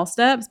the small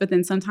steps, but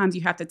then sometimes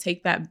you have to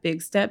take that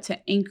big step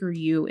to anchor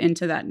you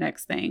into that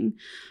next thing.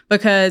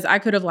 Because I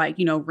could have like,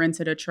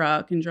 rented a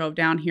truck and drove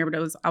down here.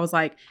 But I was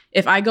like,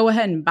 if I go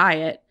ahead and buy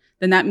it,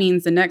 then that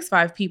means the next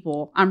 5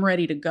 people, I'm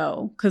ready to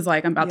go. Cause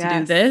like I'm about to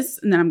do this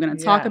and then I'm going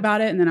to talk about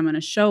it and then I'm going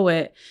to show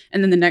it.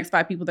 And then the next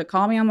 5 people that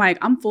call me, I'm like,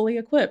 I'm fully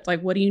equipped.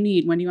 Like, what do you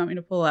need? When do you want me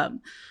to pull up?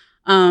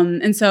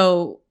 And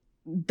so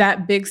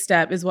that big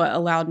step is what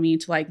allowed me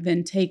to like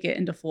then take it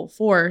into full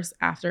force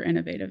after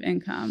Innovative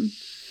Income.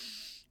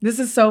 This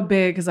is so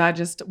big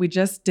because we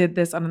just did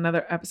this on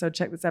another episode.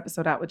 Check this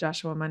episode out with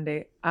Joshua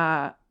Monday.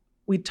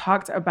 We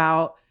talked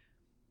about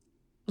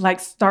like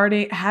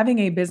having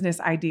a business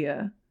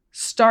idea,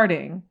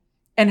 starting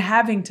and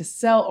having to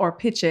sell or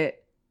pitch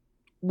it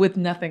with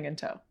nothing in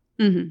tow.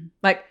 Mm-hmm.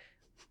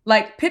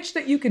 Like pitch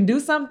that you can do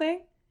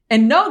something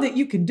and know that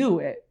you can do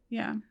it.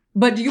 Yeah.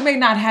 But you may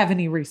not have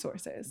any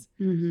resources.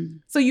 Mm-hmm.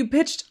 So you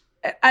pitched,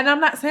 and I'm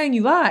not saying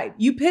you lied.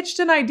 You pitched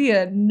an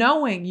idea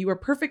knowing you were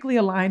perfectly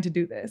aligned to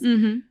do this,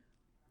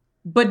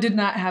 but did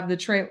not have the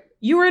trailer.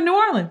 You were in New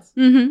Orleans.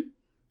 Mm-hmm.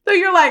 So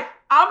you're like,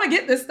 I'm going to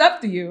get this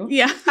stuff to you.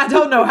 Yeah. I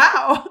don't know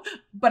how,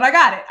 but I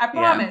got it. I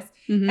promise.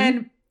 Yeah. Mm-hmm.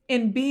 And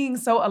in being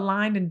so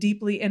aligned and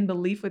deeply in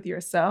belief with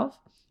yourself,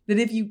 that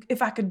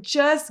if I could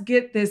just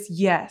get this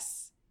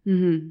yes,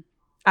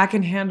 I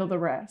can handle the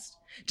rest.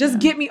 Just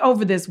get me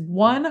over this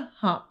one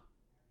hump.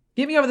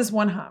 Get me over this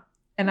one hump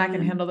and I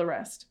can handle the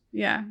rest.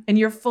 Yeah. And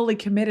you're fully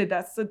committed.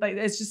 That's like,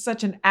 it's just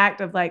such an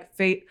act of like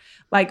faith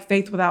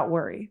without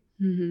worry.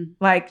 Mm-hmm.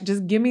 Like,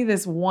 just give me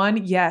this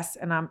one yes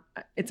and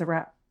it's a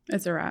wrap.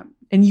 It's a wrap.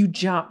 And you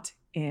jumped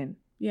in.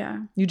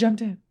 Yeah. You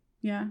jumped in.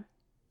 Yeah.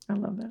 I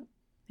love that.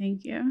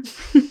 Thank you.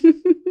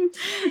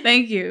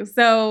 Thank you.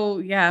 So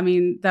yeah, I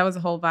mean, that was a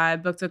whole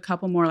vibe. Booked a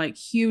couple more like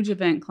huge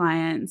event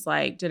clients,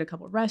 like did a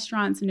couple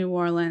restaurants in New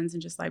Orleans,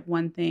 and just like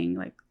one thing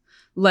like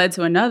led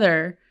to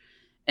another.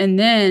 And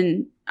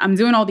then I'm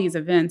doing all these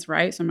events,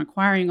 right? So I'm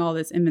acquiring all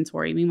this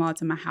inventory. Meanwhile,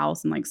 it's in my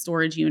house and like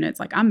storage units.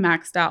 Like I'm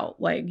maxed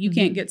out. Like you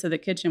can't get to the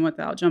kitchen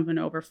without jumping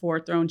over 4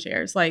 throne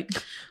chairs. Like,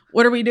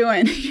 what are we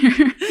doing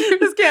here?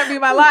 This can't be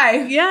my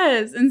life.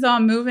 Yes. And so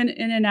I'm moving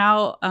in and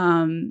out.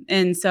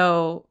 And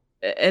so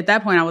at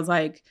that point I was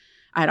like,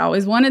 I'd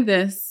always wanted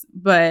this,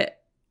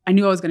 but I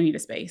knew I was going to need a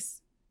space.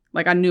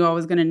 Like I knew I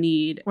was going to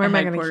need Where am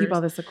I going to keep all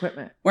this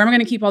equipment? Where am I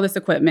going to keep all this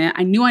equipment?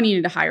 I knew I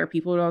needed to hire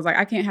people. But I was like,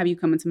 I can't have you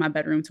come into my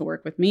bedroom to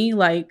work with me.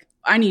 Like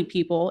I need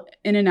people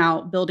in and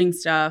out building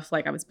stuff.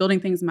 Like I was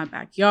building things in my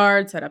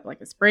backyard, set up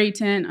like a spray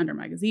tent under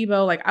my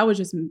gazebo. Like I was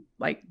just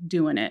like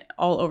doing it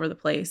all over the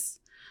place.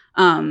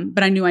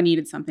 But I knew I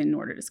needed something in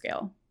order to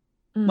scale.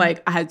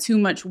 Like I had too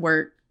much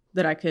work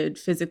that I could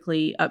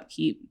physically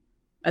upkeep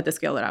at the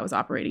scale that I was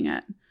operating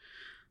at.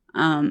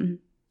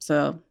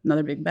 So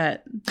another big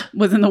bet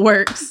was in the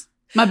works.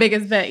 My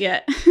biggest bet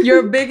yet.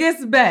 Your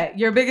biggest bet.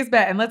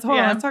 And let's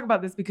talk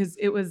about this because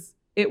it was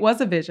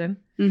a vision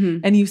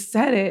and you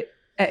said it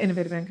at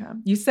Innovative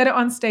Income. You said it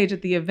on stage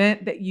at the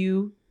event that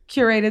you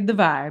curated the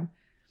vibe.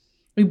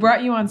 We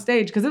brought you on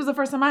stage because it was the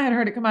first time I had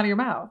heard it come out of your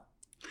mouth.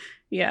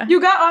 Yeah.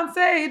 You got on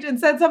stage and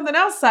said something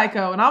else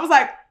psycho. And I was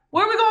like,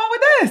 where are we going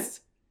with this?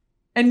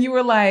 And you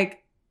were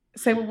like,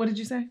 what did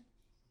you say?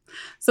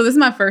 So this is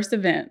my first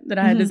event that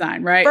I had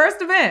designed, right? First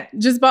event.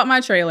 Just bought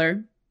my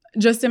trailer.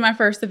 Just in my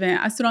first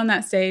event, I stood on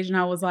that stage and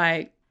I was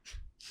like,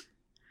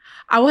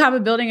 I will have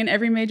a building in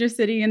every major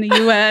city in the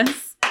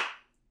U.S.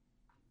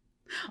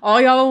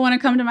 All y'all will want to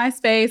come to my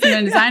space. I'm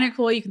going to design it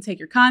cool. You can take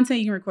your content.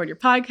 You can record your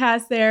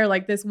podcast there.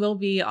 Like this will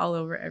be all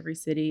over every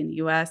city in the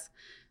U.S.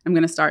 I'm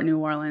going to start New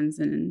Orleans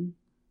and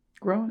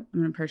grow it.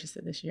 I'm going to purchase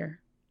it this year.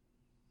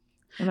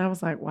 And I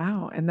was like,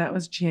 wow. And that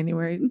was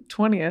January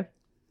 20th.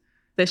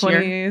 This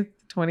year. 20th,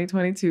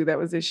 2022. That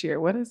was this year.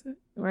 What is it?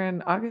 We're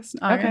in August.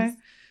 Okay.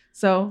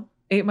 So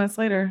 8 months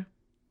later,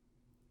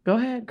 go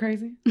ahead,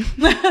 crazy.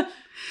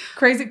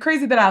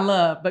 crazy that I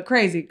love, but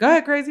crazy. Go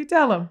ahead, crazy.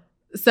 Tell them.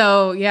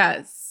 So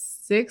yeah,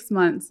 6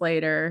 months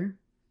later,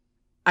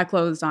 I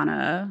closed on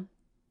a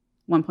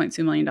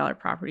 $1.2 million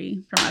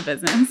property for my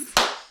business.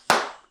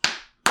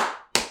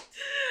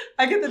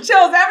 I get the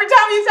chills every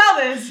time you tell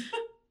this.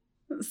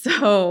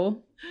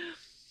 So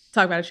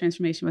talk about a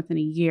transformation within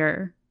a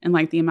year and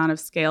like the amount of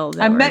scale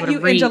that I met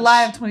you in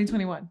July of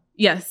 2021.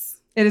 Yes.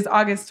 It is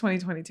August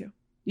 2022.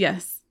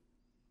 Yes.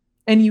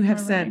 And you have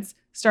since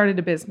started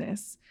a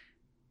business,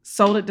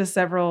 sold it to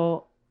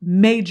several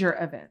major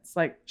events,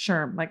 like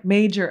SHRM, like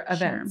major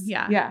events.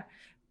 Yeah.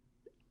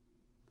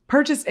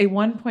 Purchased a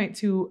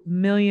 $1.2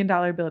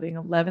 million building,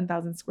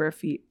 11,000 square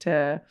feet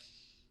to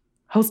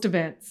host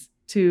events,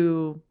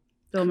 to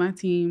build my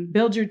team,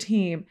 build your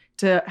team,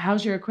 to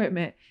house your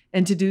equipment,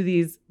 and to do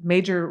these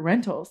major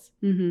rentals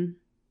in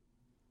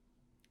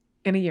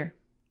a year.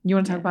 You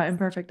want to talk about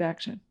imperfect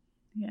action?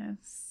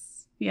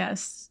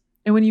 Yes.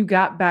 And when you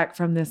got back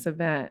from this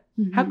event,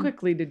 how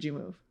quickly did you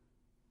move?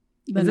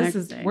 The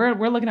next day.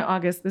 We're looking at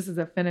August. This is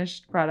a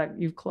finished product.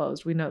 You've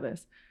closed. We know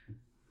this.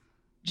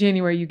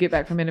 January, you get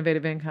back from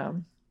Innovative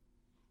Income.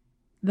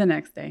 The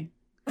next day.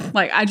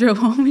 Like we drove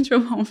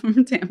home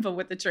from Tampa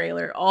with the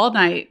trailer all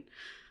night.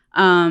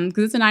 Because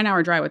it's a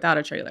 9-hour drive without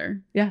a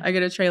trailer. Yeah. I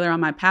get a trailer on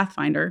my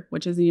Pathfinder,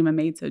 which isn't even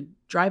made to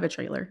drive a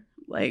trailer.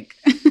 Like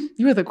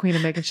you were the queen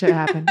of making shit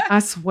happen. I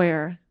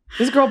swear.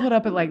 This girl put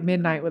up at like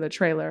midnight with a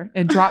trailer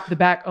and dropped the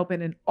back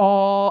open and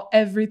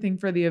everything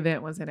for the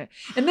event was in it.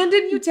 And then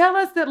didn't you tell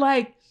us that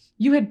like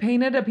you had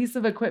painted a piece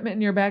of equipment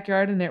in your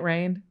backyard and it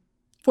rained?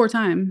 4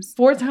 times.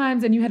 4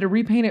 times and you had to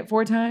repaint it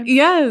 4 times?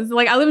 Yes.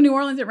 Like I live in New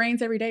Orleans. It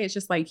rains every day. It's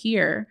just like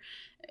here.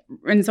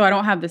 And so I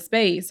don't have the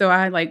space. So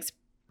I like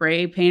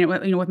spray paint it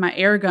with, with my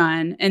air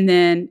gun, and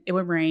then it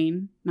would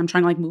rain. And I'm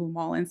trying to like move them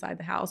all inside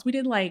the house. We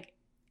did like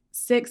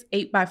 6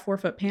 8x4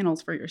 foot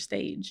panels for your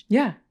stage.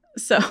 Yeah.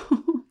 So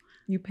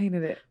you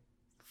painted it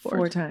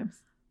 4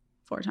 times.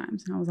 4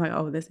 times. And I was like,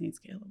 oh, this ain't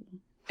scalable.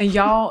 And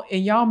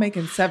y'all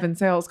making 7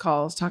 sales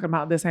calls talking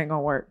about this ain't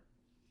gonna work.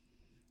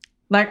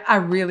 Like, I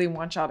really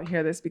want y'all to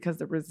hear this because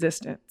the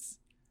resistance,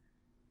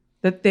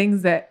 the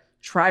things that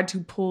tried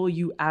to pull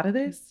you out of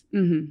this,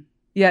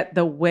 yet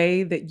the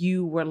way that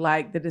you were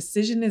like, the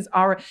decision is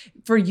already,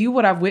 for you,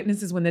 what I've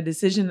witnessed is when the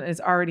decision is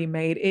already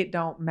made, it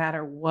don't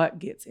matter what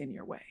gets in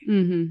your way.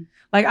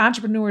 Like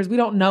entrepreneurs, we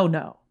don't know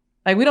no.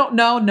 Like we don't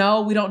know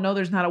no. We don't know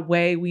there's not a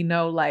way. We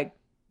know like,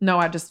 no,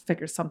 I just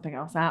figured something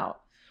else out.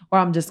 Or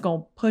I'm just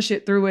going to push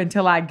it through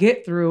until I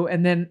get through.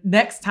 And then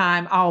next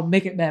time I'll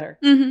make it better.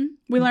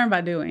 We learn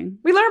by doing.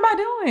 We learn by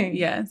doing.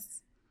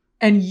 Yes.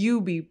 And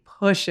you be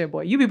pushing,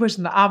 boy. You be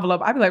pushing the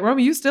envelope. I'd be like,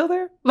 Romey, you still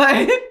there?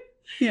 Like,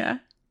 yeah.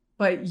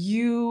 But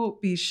you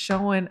be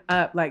showing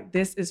up like,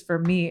 this is for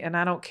me and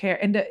I don't care.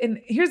 And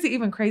here's the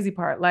even crazy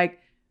part. Like,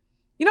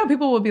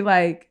 people will be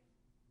like,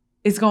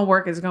 it's going to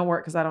work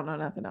because I don't know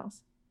nothing else.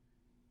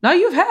 No,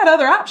 you've had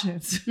other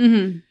options.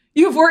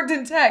 You've worked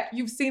in tech.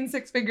 You've seen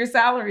 6-figure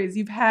salaries.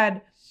 You've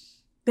had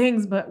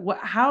things. But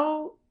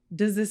how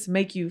does this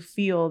make you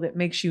feel that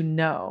makes you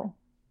know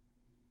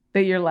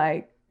that you're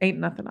like, ain't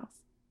nothing else?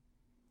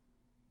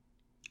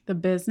 The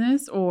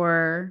business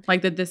or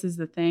like that this is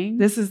the thing?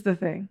 This is the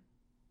thing.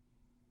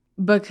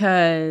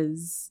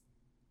 Because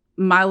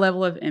my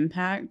level of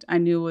impact, I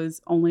knew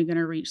was only going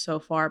to reach so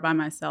far by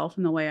myself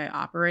in the way I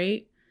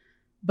operate.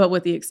 But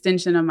with the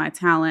extension of my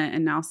talent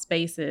and now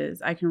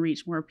spaces, I can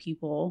reach more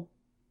people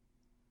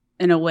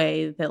in a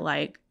way that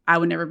like I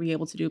would never be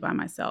able to do by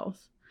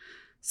myself.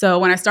 So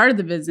when I started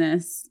the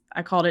business,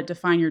 I called it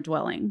Define Your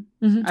Dwelling.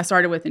 I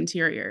started with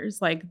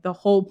interiors. Like the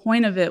whole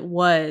point of it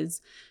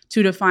was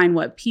to define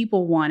what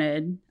people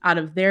wanted out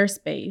of their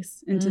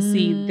space and to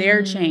see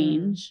their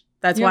change.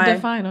 That's why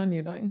define on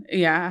you, don't you?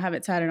 Yeah, I have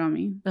it tatted on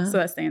me. So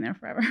that's staying there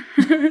forever.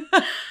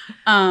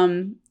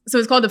 So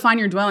it's called Define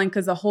Your Dwelling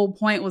because the whole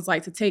point was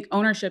like to take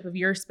ownership of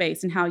your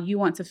space and how you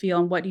want to feel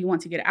and what do you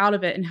want to get out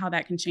of it and how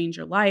that can change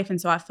your life.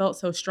 And so I felt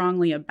so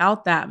strongly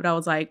about that. But I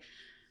was like,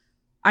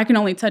 I can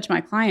only touch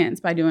my clients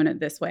by doing it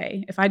this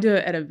way. If I do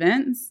it at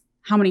events,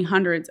 how many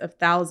hundreds of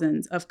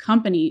thousands of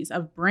companies,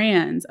 of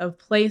brands, of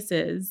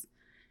places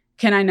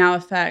can I now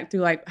affect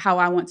through like how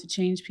I want to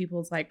change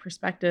people's like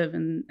perspective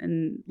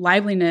and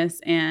liveliness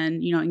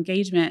and,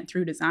 engagement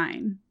through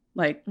design?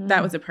 Like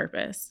that was a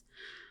purpose.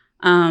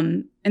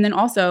 And then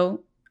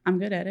also I'm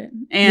good at it.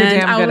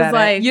 And I was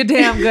like, you're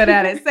damn good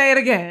at it. Say it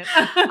again.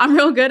 I'm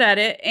real good at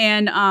it.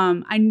 And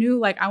I knew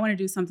like I want to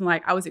do something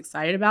like I was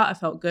excited about, I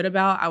felt good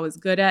about, I was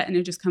good at, and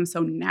it just comes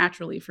so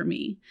naturally for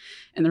me.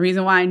 And the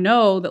reason why I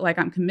know that like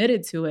I'm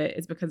committed to it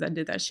is because I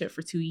did that shit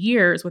for 2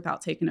 years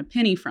without taking a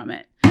penny from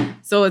it.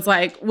 So it's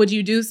like, would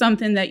you do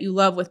something that you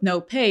love with no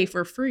pay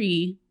for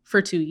free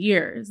for 2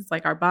 years? It's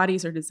like our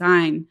bodies are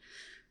designed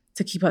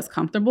to keep us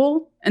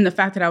comfortable. And the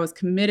fact that I was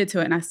committed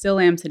to it and I still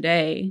am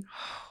today,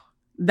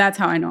 that's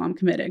how I know I'm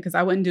committed because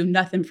I wouldn't do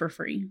nothing for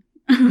free.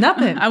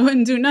 Nothing. I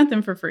wouldn't do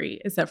nothing for free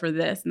except for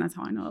this. And that's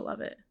how I know I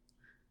love it.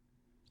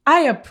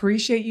 I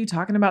appreciate you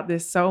talking about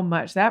this so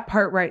much. That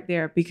part right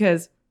there,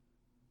 because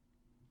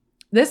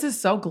this is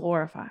so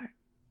glorified.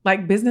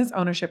 Like business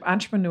ownership,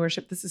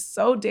 entrepreneurship, this is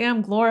so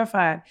damn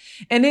glorified.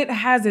 And it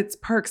has its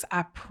perks,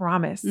 I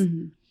promise.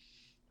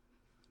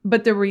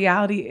 But the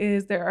reality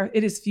is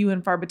it is few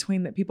and far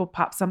between that people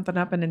pop something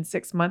up and in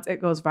 6 months it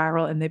goes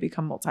viral and they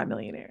become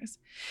multimillionaires.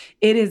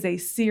 It is a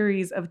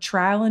series of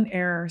trial and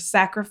error,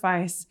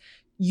 sacrifice,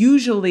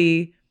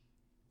 usually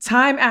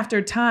time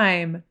after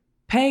time,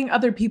 paying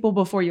other people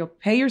before you'll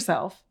pay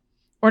yourself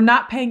or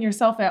not paying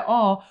yourself at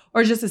all,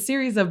 or just a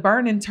series of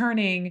burn and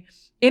turning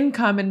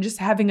income and just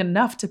having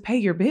enough to pay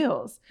your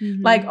bills.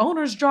 Like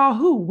owners draw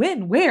who,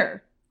 when,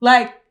 where?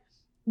 Like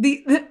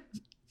the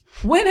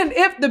when and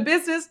if the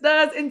business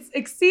does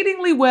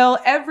exceedingly well,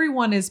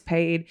 everyone is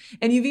paid.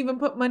 And you've even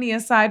put money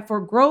aside for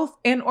growth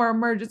and or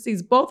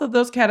emergencies, both of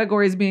those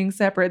categories being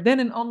separate. Then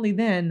and only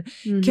then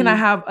can I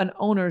have an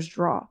owner's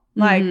draw.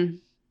 Like,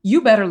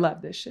 you better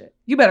love this shit.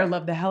 You better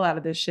love the hell out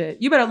of this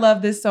shit. You better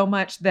love this so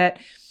much that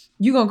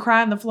you're going to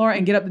cry on the floor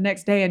and get up the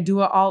next day and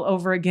do it all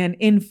over again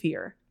in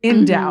fear,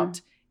 in doubt,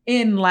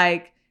 in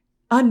like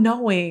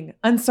unknowing,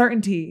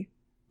 uncertainty.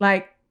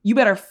 Like, you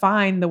better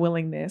find the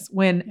willingness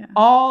when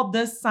all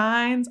the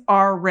signs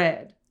are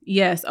red.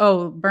 Yes.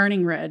 Oh,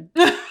 burning red.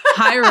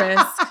 High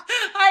risk.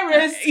 High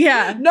risk.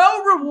 Yeah.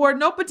 No reward,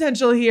 no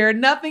potential here.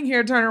 Nothing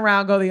here. Turn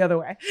around, go the other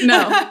way.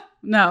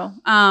 No.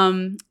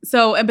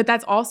 But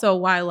that's also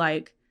why,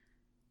 like,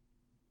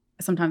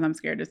 sometimes I'm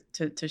scared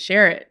to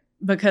share it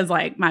because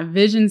like my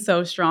vision's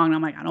so strong. And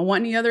I'm like, I don't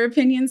want any other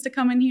opinions to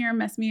come in here and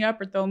mess me up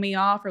or throw me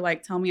off or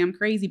like tell me I'm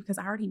crazy because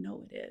I already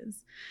know it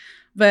is.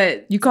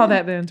 But you call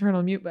that the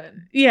internal mute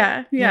button.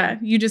 Yeah.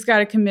 You just got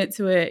to commit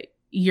to it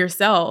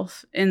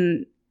yourself.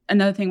 And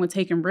another thing with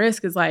taking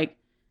risk is like,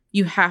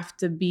 you have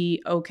to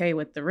be okay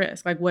with the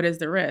risk. Like, what is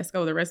the risk?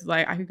 Oh, the risk is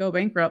like, I could go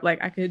bankrupt.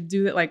 Like, I could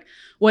do that. Like,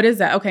 what is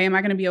that? Okay, am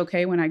I going to be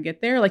okay when I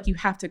get there? Like, you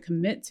have to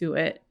commit to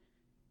it.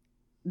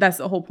 That's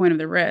the whole point of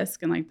the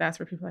risk. And like, that's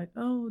where people are like,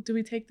 oh, do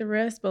we take the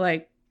risk? But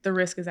like, the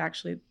risk is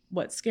actually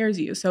what scares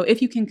you. So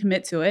if you can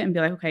commit to it and be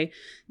like, okay,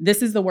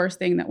 this is the worst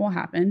thing that will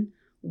happen.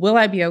 Will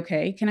I be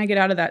okay? Can I get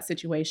out of that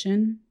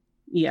situation?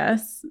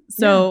 Yes.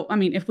 So, I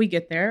mean, if we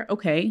get there,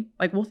 okay,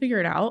 like we'll figure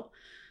it out.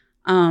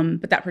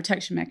 But that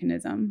protection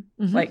mechanism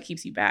like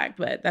keeps you back.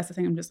 But that's the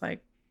thing. I'm just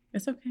like,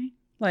 it's okay.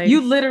 Like,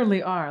 you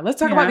literally are. Let's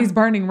talk about these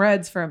burning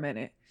reds for a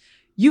minute.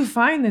 You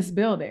find this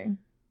building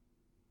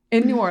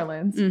in New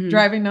Orleans,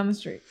 driving down the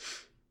street,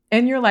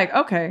 and you're like,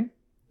 okay,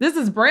 this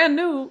is brand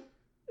new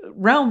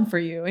realm for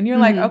you. And you're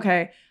like,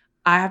 okay,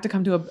 I have to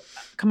come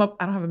up.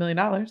 I don't have $1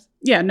 million.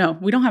 Yeah, no,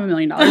 we don't have $1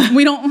 million.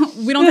 we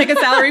don't take a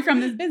salary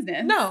from this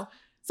business. No.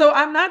 So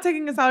I'm not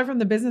taking a salary from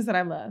the business that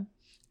I love.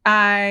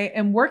 I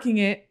am working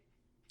it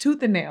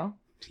tooth and nail.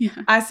 Yeah.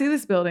 I see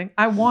this building.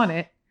 I want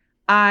it.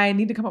 I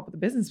need to come up with a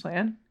business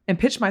plan and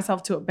pitch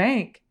myself to a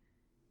bank.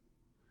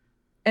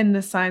 And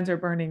the signs are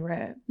burning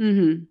red.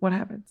 What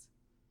happens?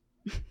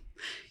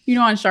 You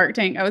know, on Shark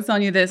Tank, I was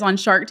telling you this on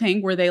Shark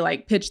Tank where they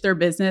like pitch their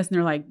business and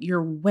they're like,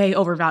 you're way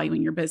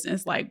overvaluing your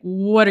business. Like,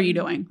 what are you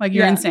doing? Like,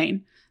 you're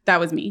insane. That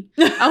was me.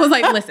 I was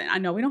like, listen, I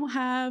know we don't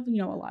have, you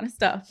know, a lot of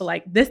stuff, but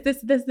like this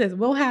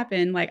will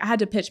happen. Like, I had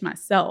to pitch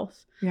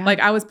myself. Yeah. Like,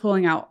 I was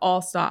pulling out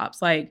all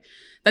stops. Like,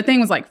 that thing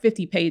was like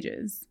 50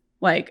 pages,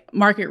 like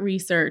market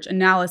research,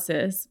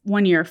 analysis,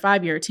 1 year,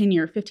 5 year, 10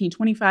 year, 15,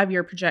 25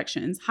 year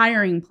projections,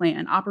 hiring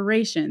plan,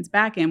 operations,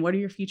 back end. What are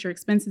your future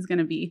expenses going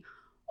to be?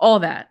 All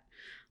that.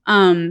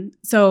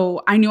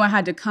 So I knew I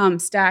had to come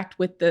stacked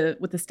with the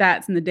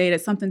stats and the data,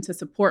 something to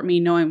support me,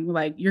 knowing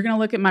like, you're going to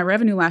look at my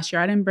revenue last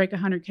year. I didn't break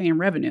 100K in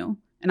revenue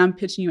and I'm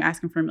pitching you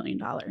asking for $1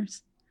 million.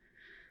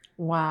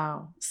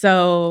 Wow.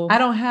 So I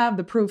don't have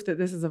the proof that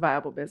this is a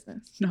viable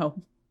business.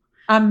 No,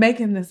 I'm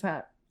making this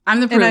up. I'm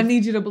the proof. And I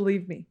need you to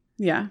believe me.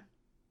 Yeah.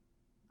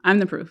 I'm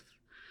the proof.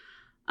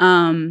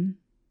 And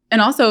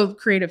also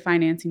creative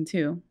financing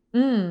too.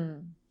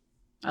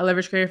 I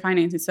leverage creative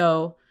financing.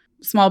 So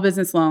small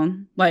business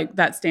loan, like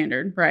that's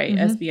standard, right?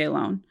 SBA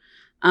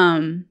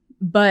loan.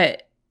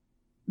 But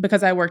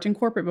because I worked in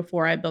corporate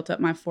before, I built up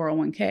my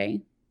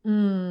 401k.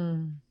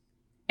 And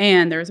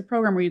there's a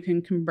program where you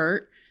can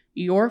convert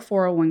your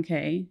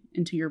 401k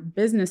into your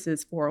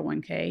business's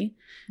 401k.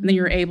 And then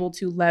you're able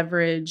to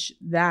leverage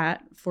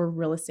that for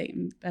real estate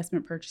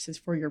investment purchases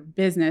for your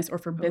business or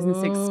for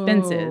business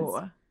expenses.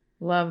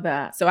 Love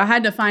that. So I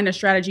had to find a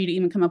strategy to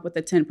even come up with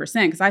the 10%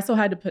 because I still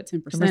had to put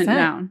 10%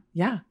 down.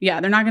 Yeah.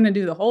 Yeah. They're not going to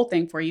do the whole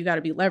thing for you. You got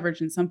to be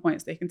leveraged in some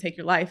points. They can take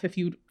your life if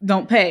you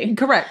don't pay.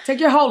 Correct. Take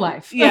your whole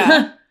life.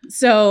 Yeah.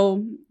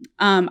 So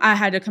I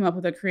had to come up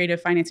with a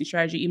creative financing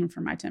strategy even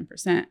for my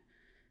 10%.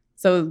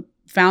 So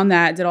found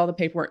that, did all the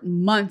paperwork,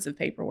 months of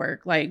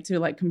paperwork, like to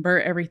like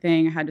convert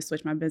everything. I had to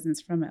switch my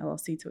business from an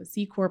LLC to a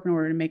C Corp in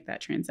order to make that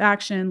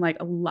transaction, like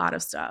a lot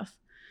of stuff.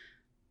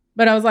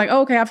 But I was like,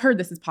 oh, okay, I've heard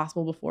this is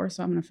possible before,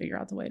 so I'm going to figure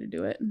out the way to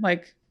do it.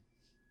 Like,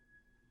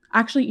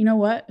 actually, you know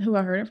what? Who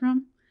I heard it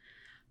from?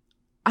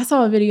 I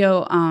saw a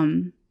video,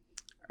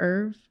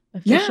 Irv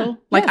Official.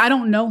 Like, I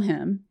don't know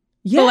him.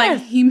 But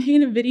like, he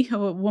made a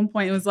video at one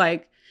point. It was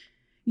like,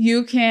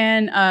 you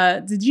can,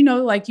 did you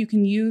know, like, you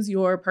can use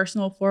your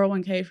personal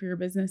 401k for your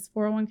business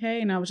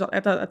 401k? And I thought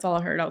that's all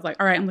I heard. I was like,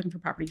 all right, I'm looking for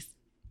properties.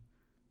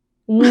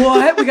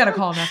 What? We got to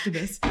call him after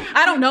this.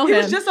 I don't know him. He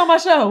was just on my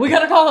show. We got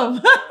to call him.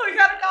 We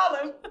got to call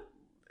him.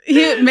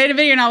 He made a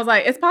video and I was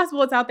like, it's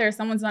possible, it's out there.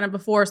 Someone's done it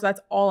before. So that's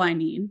all I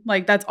need.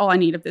 Like, that's all I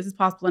need. If this is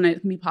possible, and it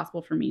can be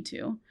possible for me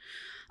too.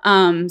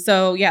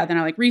 So yeah, then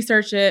I like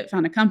researched it,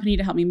 found a company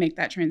to help me make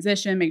that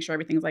transition, make sure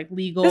everything's like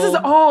legal. This is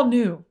all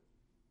new.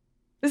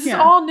 This is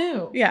all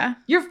new. Yeah.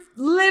 You're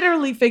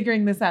literally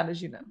figuring this out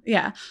as you know.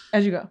 Yeah.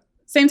 As you go.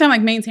 Same time,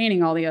 like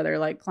maintaining all the other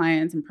like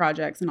clients and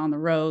projects and on the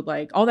road,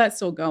 like all that's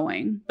still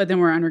going. But then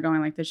we're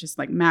undergoing like this just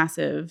like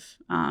massive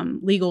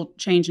legal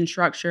change in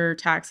structure,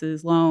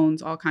 taxes,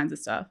 loans, all kinds of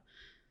stuff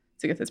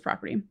to get this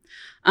property.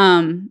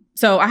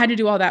 So I had to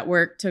do all that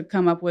work to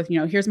come up with, you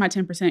know, here's my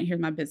 10%, here's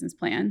my business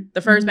plan.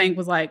 The first bank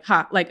was like,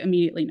 like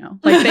immediately no.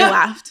 Like they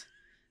laughed.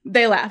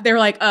 They laughed. They were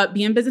like,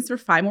 be in business for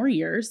 5 more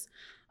years.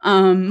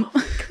 I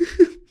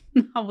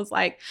was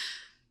like,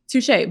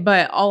 touche.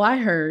 But all I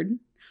heard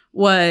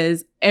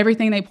was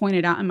everything they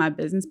pointed out in my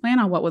business plan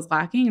on what was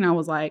lacking. And I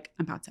was like,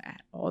 I'm about to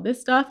add all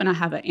this stuff. And I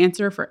have an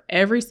answer for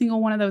every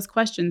single one of those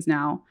questions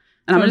now.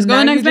 And I'm just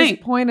going to the next bank.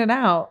 Just pointed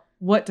out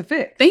what to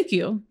fix. Thank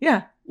you.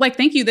 Yeah. Like,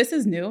 thank you. This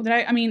is new.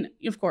 I mean,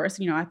 of course,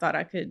 you know, I thought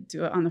I could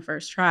do it on the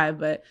first try,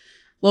 but a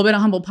little bit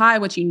of humble pie,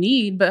 what you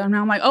need. But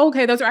now I'm like, oh,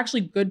 okay, those are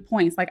actually good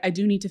points. Like, I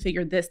do need to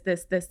figure this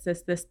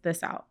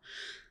out.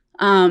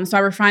 So I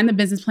refined the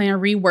business plan,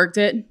 reworked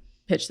it,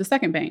 Pitch the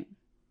second bank.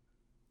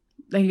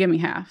 They can give me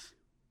half.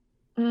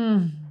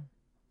 And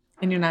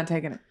you're not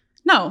taking it?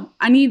 No,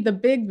 I need the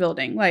big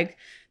building. Like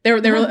they were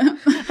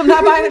I'm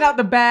not buying it out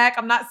the back.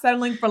 I'm not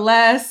settling for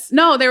less.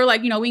 No, they were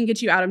like, we can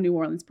get you out of New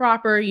Orleans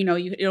proper.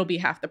 It'll be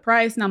half the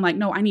price. And I'm like,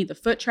 no, I need the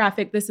foot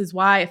traffic. This is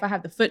why if I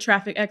have the foot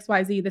traffic,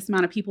 XYZ, this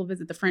amount of people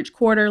visit the French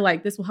Quarter.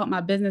 Like this will help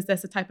my business.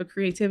 That's the type of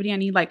creativity I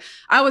need. Like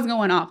I was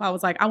going off. I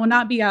was like, I will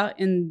not be out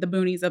in the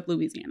boonies of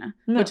Louisiana,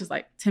 which is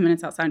like 10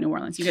 minutes outside New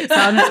Orleans. You get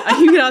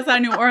outside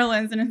New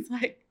Orleans and it's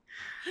like,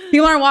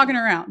 people aren't walking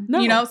around,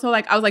 So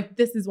like, I was like,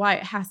 this is why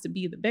it has to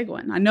be the big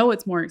one. I know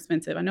it's more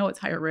expensive. I know it's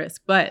higher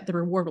risk, but the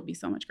reward will be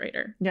so much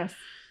greater. Yes.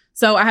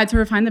 So I had to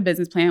refine the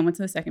business plan, went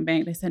to the second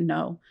bank. They said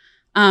no,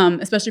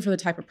 especially for the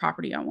type of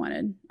property I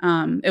wanted.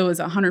 It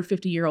was a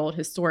 150-year-old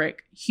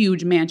historic,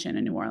 huge mansion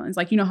in New Orleans.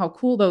 Like, how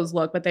cool those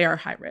look, but they are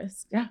high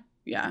risk. Yeah.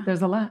 Yeah.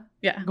 There's a lot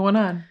going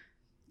on.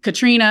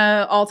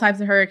 Katrina, all types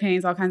of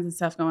hurricanes, all kinds of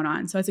stuff going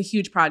on. So it's a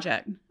huge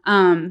project.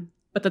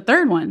 But the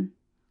third one,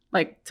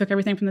 like took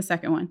everything from the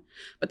second one.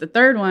 But the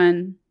third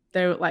one,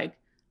 they were like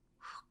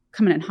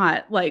coming in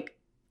hot. Like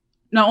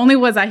not only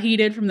was I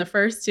heated from the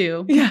first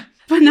two,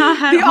 but now I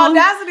had the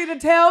audacity to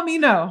tell me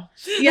no.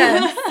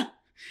 Yes.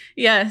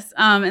 Yes.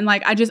 And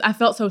like, I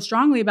felt so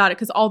strongly about it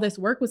because all this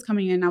work was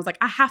coming in. And I was like,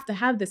 I have to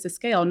have this to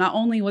scale. Not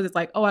only was it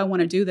like, oh, I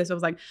want to do this. I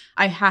was like,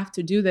 I have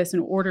to do this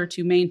in order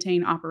to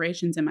maintain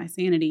operations and my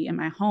sanity in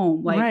my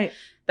home. Like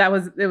it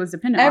was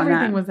dependent on that.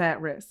 Everything was at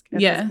risk at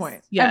this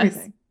point. Yes.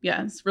 Everything.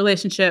 Yes.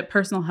 Relationship,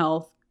 personal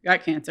health,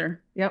 got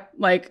cancer. Yep.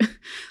 Like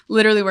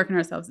literally working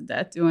ourselves to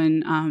death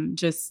doing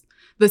just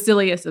the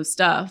silliest of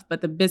stuff.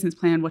 But the business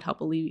plan would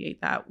help alleviate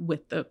that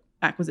with the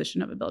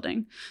acquisition of a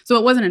building. So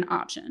it wasn't an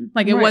option.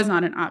 Like it was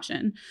not an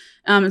option.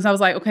 And so I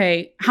was like,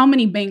 okay, how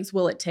many banks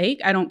will it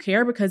take? I don't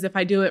care because if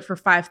I do it for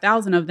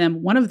 5,000 of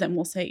them, one of them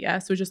will say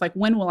yes. So it's just like,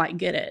 when will I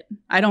get it?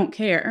 I don't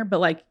care. But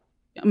like,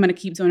 I'm going to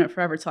keep doing it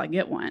forever till I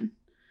get one.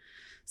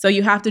 So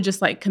you have to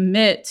just like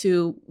commit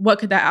to what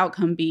could that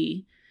outcome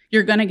be?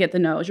 You're going to get the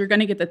no's. You're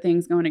going to get the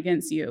things going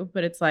against you.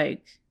 But it's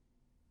like,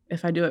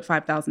 if I do it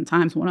 5,000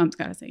 times, one of them's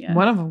got to say yes.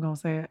 One of them going to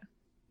say it.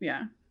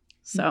 Yeah.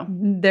 So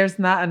there's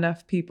not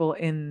enough people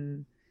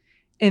in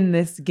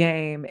this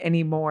game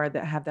anymore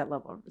that have that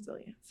level of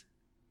resilience.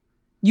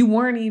 You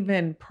weren't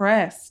even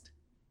pressed.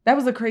 That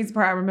was the crazy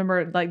part. I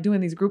remember like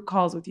doing these group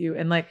calls with you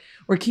and like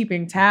we're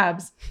keeping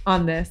tabs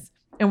on this.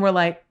 And we're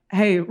like,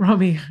 hey,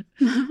 Romey,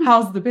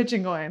 how's the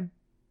pitching going?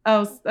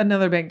 Oh,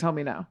 another bank told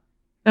me no.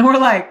 And we're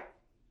like,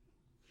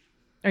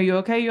 are you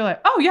okay? You're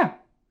like, oh, yeah.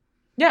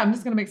 Yeah, I'm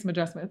just going to make some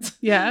adjustments.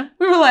 Yeah.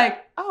 We were like,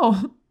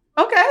 oh,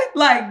 okay.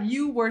 Like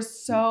you were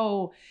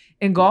so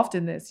engulfed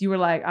in this. You were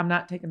like, I'm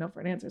not taking no for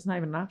an answer. It's not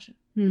even an option.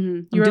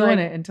 Mm-hmm. You're doing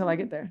it until I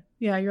get there.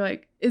 Yeah. You're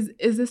like, is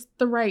this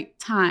the right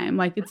time?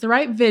 Like it's the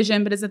right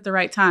vision, but is it the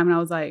right time? And I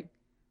was like,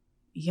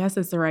 yes,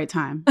 it's the right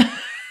time.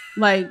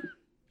 Like,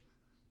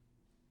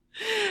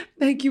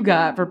 thank you,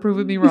 God, for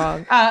proving me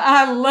wrong.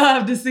 I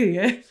love to see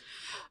it.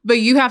 But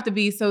you have to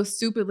be so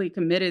stupidly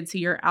committed to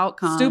your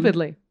outcome.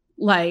 Stupidly.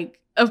 Like,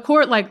 of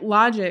course, like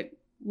logic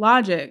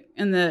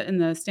in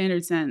the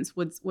standard sense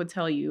would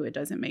tell you it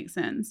doesn't make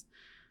sense.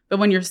 But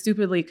when you're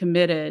stupidly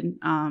committed,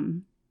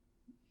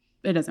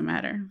 it doesn't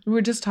matter. We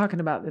were just talking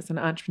about this in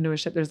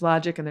entrepreneurship. There's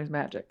logic and there's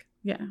magic.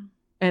 Yeah.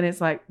 And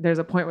it's like there's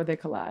a point where they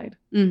collide.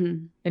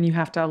 Mm-hmm. And you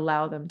have to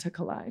allow them to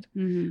collide.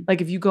 Mm-hmm.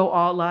 Like if you go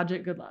all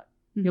logic, good luck.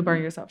 You'll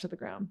burn yourself to the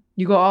ground.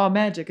 You go all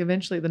magic.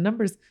 Eventually the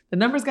numbers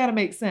got to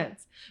make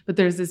sense. But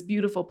there's this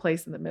beautiful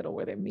place in the middle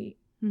where they meet.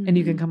 Mm-hmm. And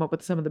you can come up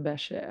with some of the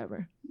best shit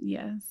ever.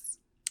 Yes.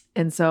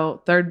 And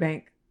so third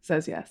bank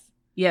says yes.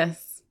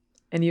 Yes.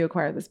 And you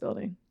acquire this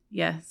building.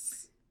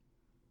 Yes.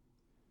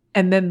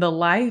 And then the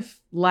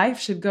life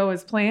should go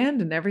as planned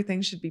and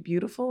everything should be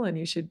beautiful and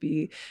you should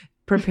be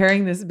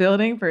preparing this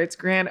building for its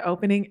grand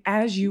opening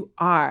as you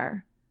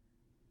are.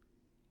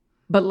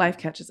 But life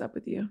catches up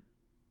with you,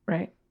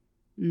 right?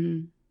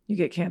 Mm-hmm. You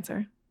get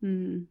cancer.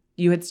 Mm-hmm.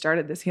 You had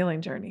started this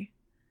healing journey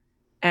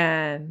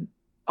and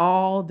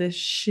all this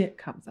shit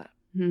comes up.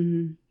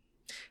 Mm-hmm.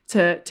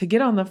 To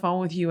get on the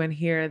phone with you and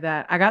hear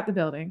that I got the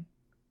building,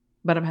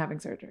 but I'm having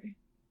surgery.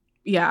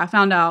 Yeah, I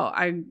found out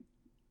I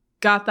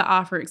got the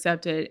offer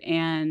accepted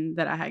and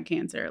that I had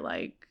cancer.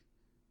 Like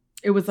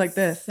it was like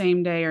this.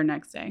 Same day or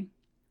next day.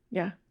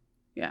 Yeah.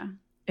 Yeah.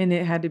 And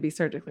it had to be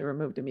surgically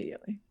removed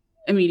immediately.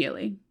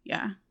 Immediately.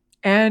 Yeah.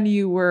 And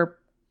you were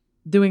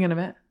doing an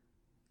event.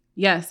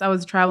 Yes, I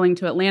was traveling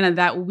to Atlanta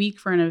that week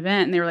for an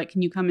event and they were like,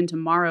 can you come in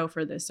tomorrow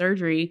for the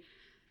surgery?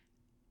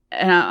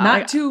 And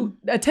Not to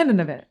attend an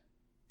event,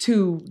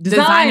 to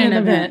design an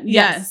event.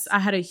 Yes. I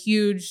had a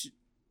huge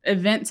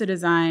event to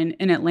design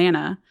in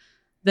Atlanta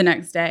the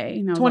next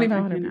day.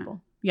 2,500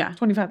 people. Yeah.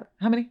 25.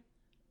 How many?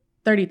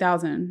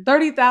 30,000.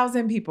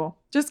 30,000 people.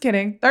 Just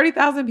kidding.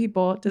 30,000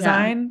 people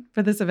design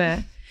for this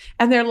event.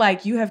 And they're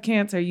like, you have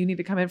cancer. You need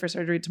to come in for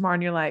surgery tomorrow.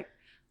 And you're like,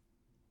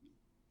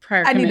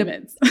 prior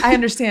commitments. I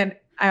understand.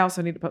 I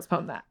also need to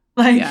postpone that.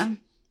 Like,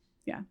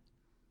 yeah.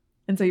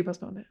 And so you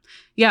postponed it.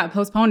 Yeah,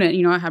 postponed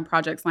it. I had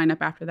projects lined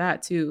up after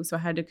that too. So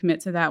I had to commit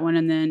to that one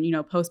and then,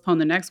 postpone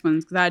the next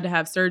ones because I had to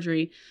have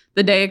surgery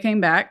the day I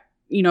came back,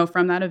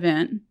 from that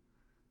event.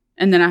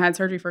 And then I had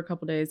surgery for a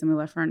couple of days and we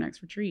left for our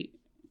next retreat.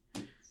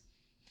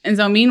 And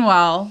so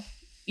meanwhile,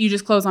 you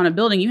just close on a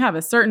building. You have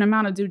a certain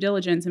amount of due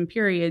diligence and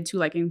period to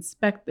like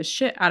inspect the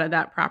shit out of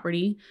that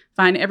property,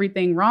 find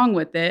everything wrong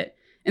with it.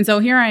 And so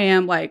here I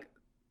am like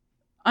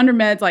under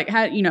meds, like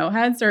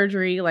had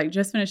surgery, like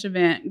just finished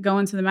event,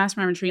 going to the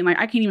mastermind retreat. And like,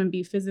 I can't even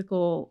be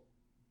physically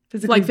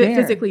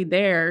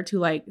there to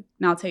like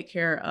now take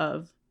care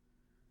of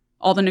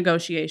all the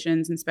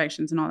negotiations,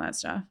 inspections and all that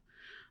stuff.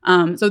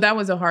 So that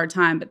was a hard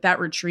time. But that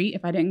retreat,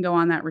 if I didn't go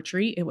on that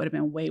retreat, it would have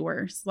been way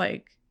worse.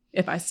 Like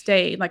if I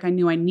stayed, like I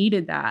knew I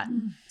needed that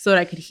so that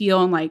I could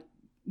heal and like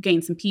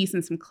gain some peace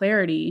and some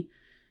clarity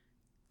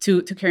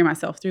to carry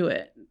myself through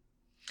it.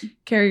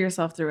 Carry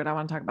yourself through it. I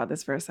want to talk about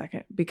this for a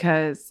second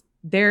because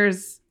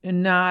there's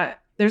going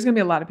to be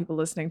a lot of people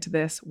listening to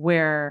this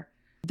where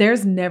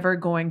there's never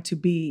going to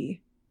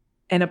be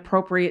an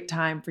appropriate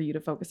time for you to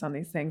focus on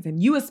these things.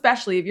 And you,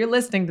 especially if you're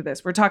listening to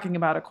this, we're talking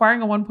about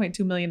acquiring a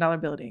 $1.2 million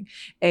building,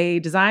 a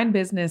design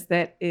business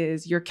that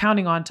you're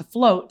counting on to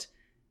float,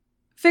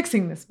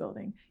 fixing this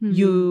building. Mm-hmm.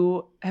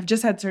 You have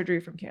just had surgery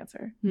from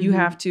cancer. Mm-hmm. You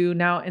have to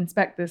now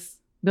inspect this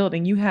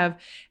building. You have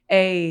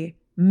a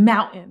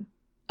mountain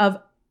of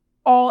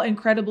all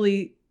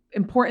incredibly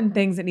important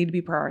things that need to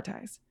be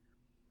prioritized.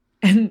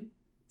 And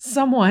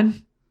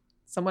someone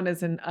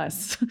as in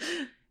us,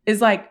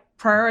 is like,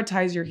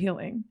 prioritize your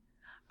healing.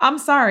 I'm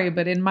sorry,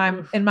 but in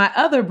my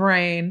other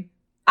brain,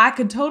 I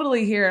could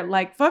totally hear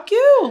like, fuck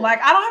you.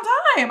 Like, I don't have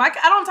time.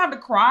 I don't have time to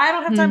cry. I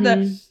don't have time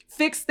to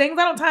fix things.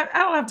 I don't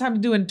have time to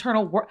do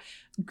internal work.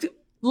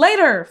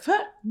 Later.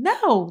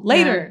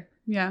 Later.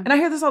 Yeah. And I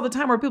hear this all the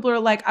time where people are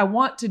like, I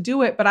want to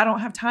do it, but I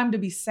don't have time to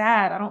be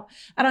sad. I don't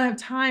have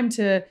time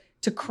to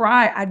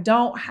cry. I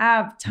don't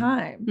have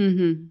time.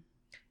 Mm-hmm.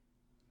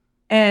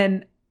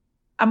 And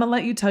I'm going to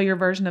let you tell your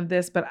version of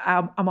this, but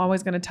I'm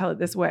always going to tell it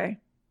this way.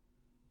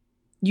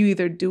 You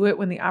either do it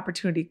when the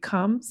opportunity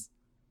comes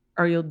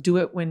or you'll do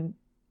it when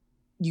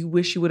you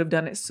wish you would have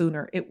done it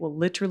sooner. It will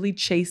literally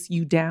chase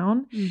you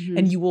down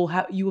and you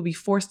will be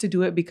forced to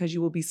do it because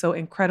you will be so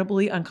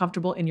incredibly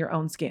uncomfortable in your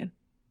own skin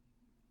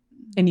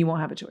and you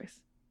won't have a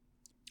choice.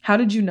 How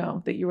did you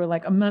know that you were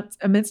like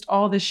amidst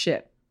all this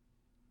shit?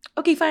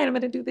 Okay, fine. I'm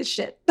going to do this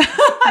shit.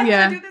 I'm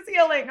going to do this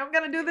healing. I'm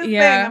going to do this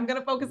thing. I'm going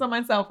to focus on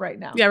myself right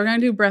now. Yeah, we're going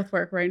to do breath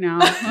work right now.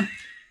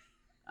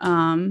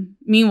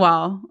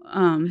 Meanwhile,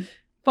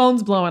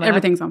 phone's blowing up.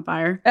 Everything's on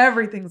fire.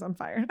 Everything's on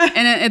fire.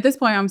 And at this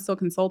point, I'm still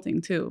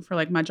consulting too for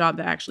like my job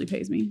that actually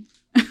pays me.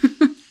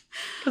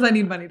 Because I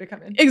need money to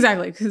come in.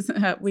 Exactly. Because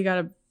we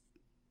got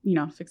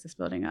to, fix this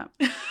building up.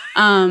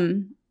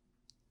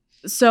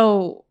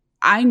 So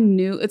I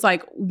knew it's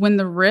like when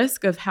the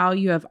risk of how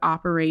you have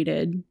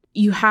operated,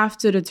 you have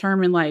to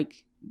determine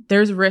like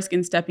there's risk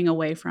in stepping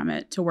away from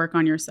it to work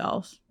on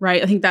yourself,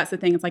 right? I think that's the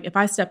thing. It's like, if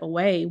I step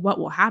away, what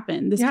will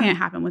happen? This can't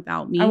happen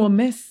without me. I will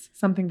miss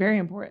something very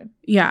important.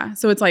 Yeah.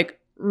 So it's like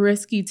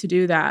risky to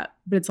do that.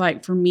 But it's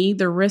like, for me,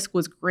 the risk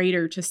was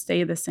greater to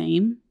stay the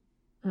same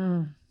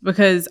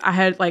because I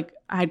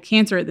had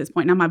cancer at this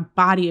point. Now my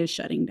body is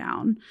shutting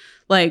down.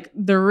 Like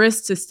the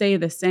risk to stay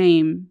the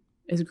same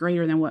is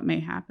greater than what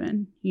may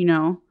happen,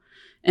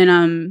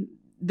 And,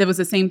 that was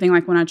the same thing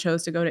like when I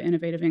chose to go to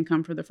innovative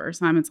income for the first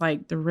time. It's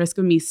like the risk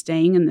of me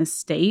staying in this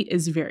state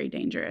is very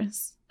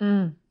dangerous.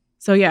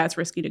 So yeah, it's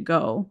risky to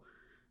go,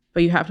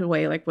 but you have to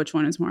weigh like which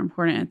one is more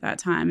important at that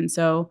time. And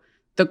so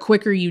the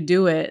quicker you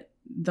do it,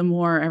 the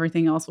more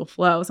everything else will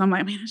flow. So I'm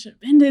like, man, I should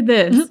have been did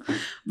this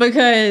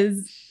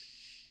because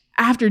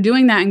after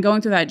doing that and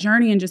going through that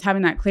journey and just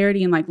having that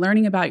clarity and like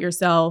learning about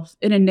yourself,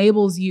 it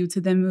enables you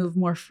to then move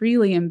more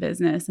freely in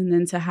business and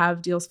then to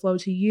have deals flow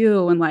to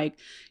you. And like,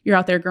 you're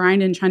out there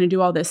grinding, trying to do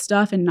all this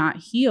stuff and not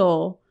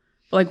heal.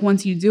 But like,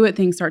 once you do it,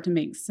 things start to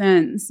make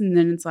sense. And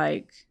then it's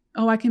like,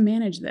 oh, I can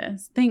manage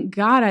this. Thank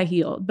God I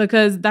healed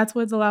because that's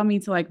what's allowed me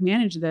to like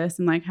manage this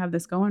and like have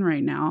this going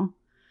right now.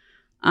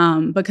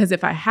 Because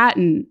if I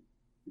hadn't,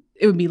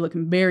 it would be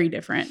looking very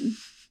different.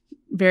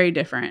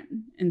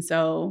 And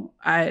so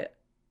I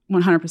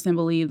 100%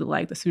 believe that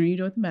like the sooner you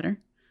do it, the better.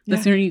 The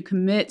sooner you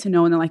commit to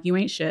knowing that like you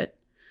ain't shit.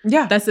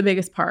 Yeah. That's the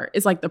biggest part.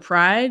 It's like the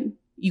pride,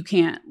 we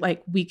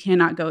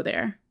cannot go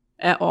there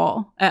at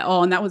all.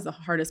 And that was the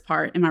hardest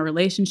part in my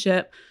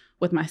relationship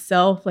with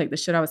myself, like the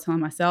shit I was telling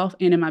myself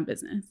and in my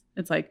business.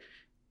 It's like,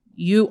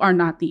 you are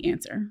not the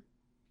answer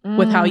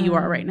with how you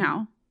are right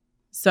now.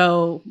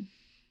 So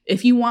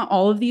if you want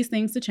all of these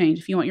things to change,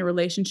 if you want your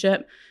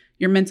relationship,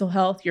 your mental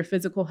health, your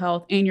physical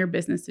health, and your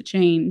business to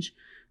change,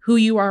 who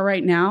you are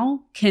right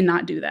now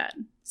cannot do that.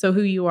 So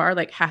who you are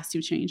like has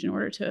to change in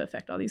order to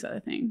affect all these other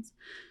things.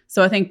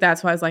 So I think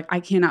that's why I was like, I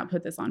cannot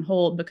put this on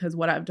hold because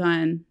what I've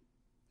done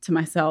to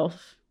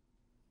myself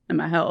and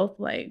my health,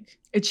 like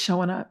it's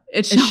showing up.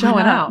 It's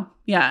showing out.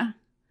 Yeah.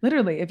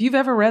 Literally. If you've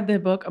ever read the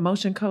book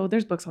Emotion Code,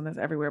 there's books on this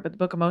everywhere, but the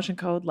book Emotion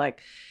Code, like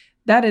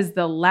that is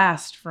the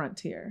last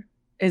frontier,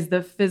 is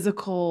the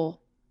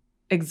physical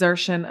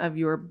exertion of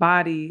your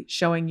body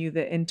showing you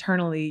that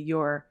internally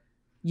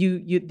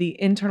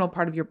the internal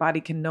part of your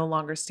body can no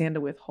longer stand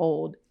to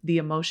withhold the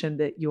emotion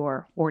that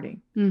you're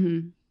hoarding.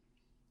 Mm-hmm.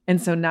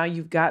 And so now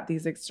you've got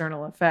these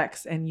external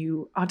effects, and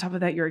on top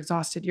of that, you're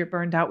exhausted, you're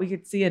burned out. We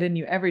could see it in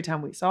you every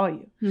time we saw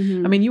you.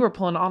 Mm-hmm. I mean, you were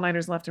pulling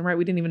all-nighters left and right.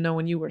 We didn't even know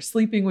when you were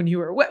sleeping, when you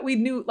were wet. We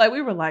knew, like,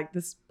 we were like,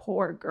 this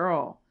poor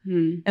girl.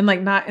 Mm-hmm. And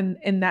like, not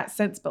in that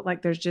sense, but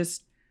like, there's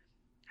just,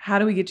 how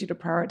do we get you to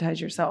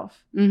prioritize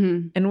yourself?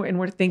 Mm-hmm. And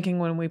we're thinking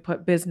when we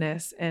put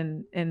business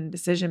and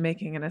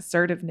decision-making and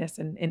assertiveness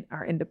and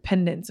our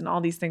independence and all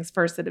these things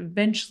first, that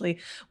eventually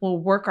we'll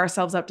work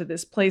ourselves up to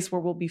this place where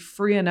we'll be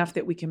free enough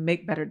that we can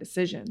make better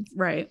decisions.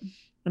 Right.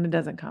 And it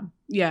doesn't come.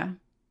 Yeah.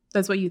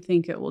 That's what you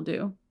think it will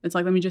do. It's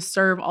like, let me just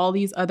serve all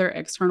these other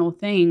external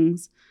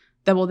things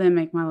that will then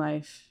make my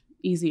life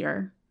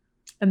easier.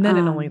 And then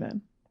and only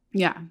then.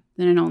 Yeah.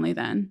 Then and only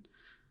then.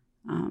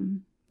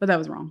 But that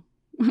was wrong.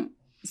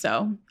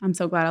 So I'm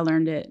so glad I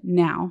learned it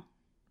now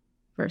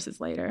versus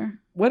later.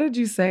 What did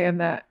you say in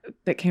that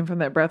came from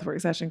that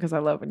breathwork session? Because I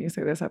love when you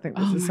say this. I think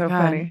this is so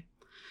funny.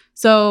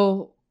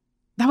 So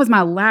that was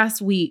my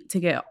last week to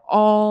get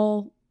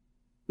all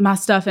my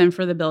stuff in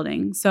for the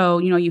building. So,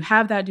 you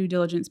have that due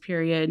diligence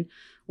period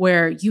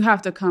where you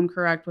have to come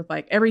correct with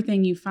like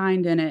everything you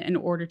find in it in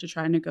order to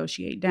try to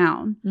negotiate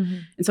down. Mm-hmm.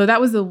 And so that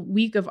was the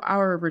week of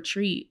our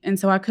retreat. And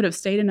so I could have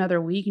stayed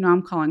another week.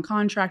 I'm calling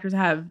contractors. I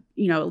have,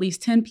 at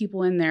least 10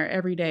 people in there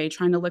every day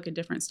trying to look at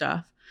different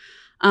stuff.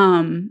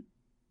 And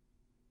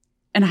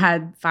I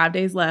had 5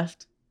 days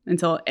left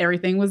until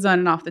everything was done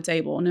and off the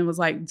table. And it was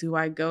like, do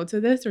I go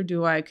to this or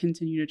do I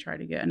continue to try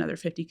to get another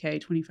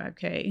 50K,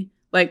 25K?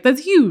 Like,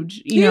 that's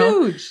huge, you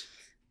know?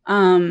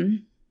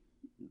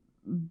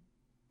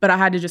 But I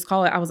had to just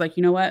call it. I was like,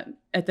 you know what?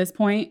 At this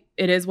point,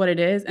 it is what it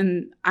is.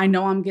 And I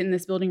know I'm getting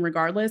this building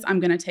regardless. I'm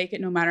going to take it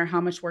no matter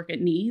how much work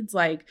it needs.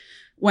 Like,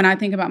 when I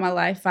think about my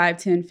life, 5,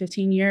 10,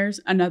 15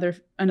 years, another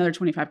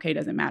 25K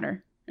doesn't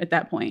matter at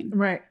that point.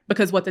 Right.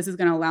 Because what this is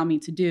going to allow me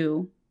to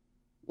do,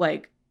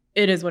 like,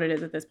 it is what it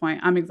is at this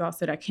point. I'm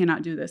exhausted. I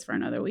cannot do this for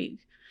another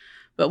week.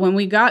 But when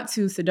we got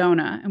to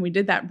Sedona and we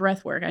did that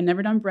breath work, I'd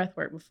never done breath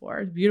work before.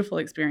 It was a beautiful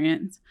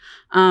experience.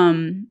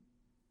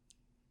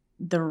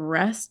 The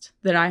rest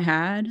that I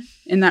had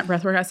in that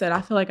breath work, I said,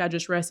 I feel like I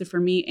just rested for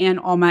me and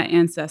all my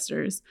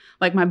ancestors.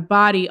 Like, my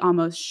body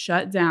almost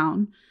shut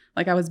down.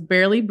 Like, I was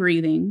barely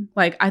breathing.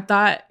 Like, I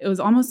thought it was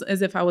almost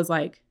as if I was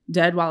like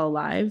dead while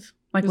alive.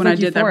 Like, when I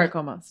did that.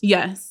 Almost.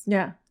 Yes.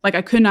 Yeah. Like,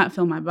 I could not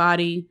feel my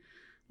body.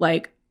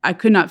 Like, I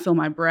could not feel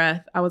my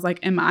breath. I was like,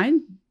 am I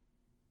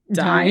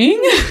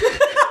dying?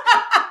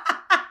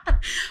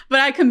 But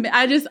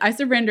I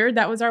surrendered.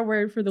 That was our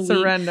word for the week.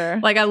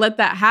 Surrender. Like, I let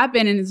that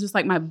happen. And it's just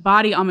like my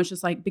body almost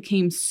just like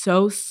became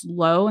so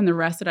slow. And the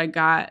rest that I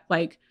got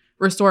like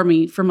restored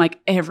me from like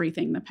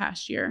everything the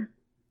past year.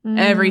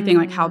 Everything,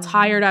 like how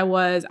tired I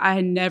was. I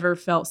had never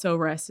felt so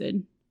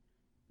rested.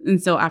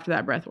 And so after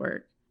that breath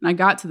work, and I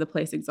got to the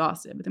place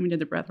exhausted. But then we did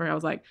the breath work. I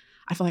was like,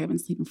 I feel like I've been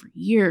sleeping for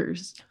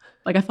years.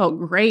 Like, I felt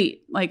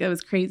great. Like, it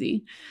was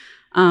crazy.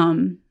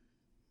 That's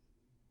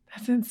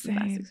insane.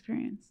 Best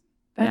experience.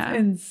 That's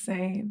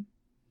insane.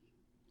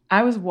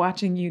 I was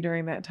watching you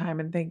during that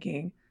time and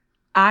thinking,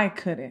 I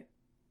couldn't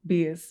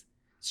be as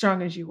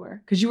strong as you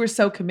were because you were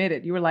so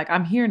committed. You were like,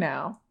 I'm here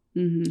now.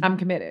 Mm-hmm. I'm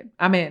committed.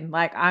 I'm in.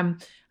 Like, I'm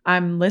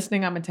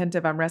listening. I'm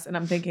attentive. I'm resting.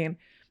 I'm thinking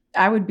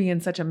I would be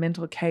in such a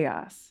mental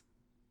chaos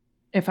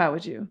if I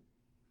was you.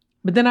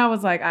 But then I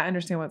was like, I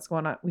understand what's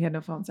going on. We had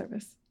no phone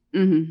service.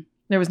 Mm-hmm.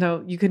 There was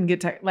you couldn't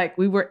get like,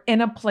 we were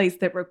in a place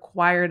that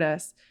required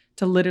us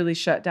to literally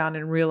shut down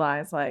and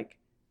realize like,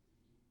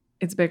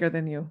 it's bigger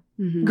than you.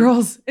 Mm-hmm.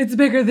 Girls, it's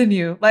bigger than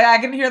you. Like, I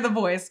can hear the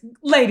voice.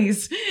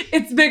 Ladies,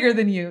 it's bigger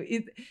than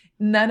you.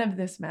 None of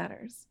this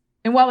matters.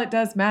 And while it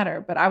does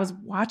matter, but I was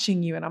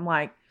watching you and I'm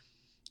like,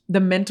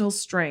 the mental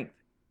strength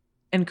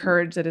and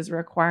courage that is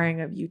requiring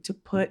of you to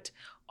put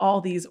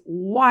all these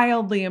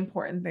wildly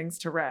important things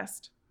to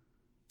rest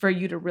for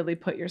you to really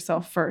put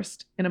yourself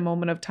first in a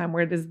moment of time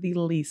where it is the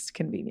least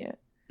convenient.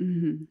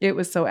 Mm-hmm. It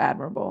was so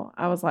admirable.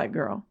 I was like,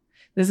 girl,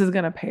 this is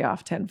going to pay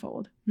off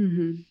tenfold.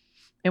 Mm-hmm.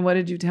 And what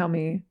did you tell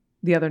me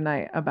the other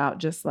night about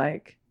just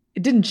like,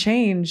 it didn't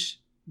change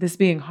this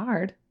being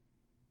hard.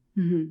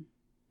 Mm-hmm.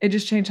 It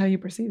just changed how you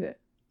perceive it.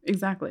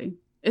 Exactly.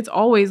 It's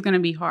always going to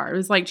be hard.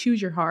 It's like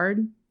choose your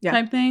hard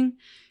type thing.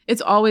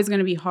 It's always going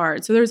to be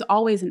hard. So there's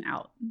always an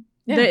out.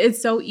 Yeah.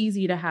 It's so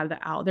easy to have the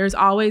out. There's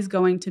always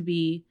going to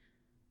be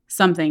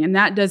something. And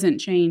that doesn't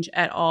change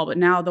at all. But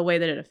now the way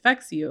that it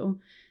affects you,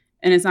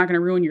 and it's not going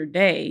to ruin your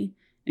day,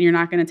 and you're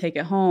not going to take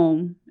it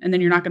home, and then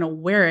you're not going to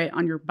wear it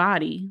on your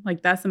body.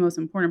 Like, that's the most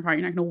important part.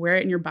 You're not going to wear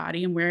it in your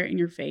body and wear it in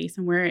your face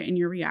and wear it in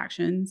your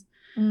reactions.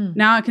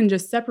 Now I can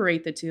just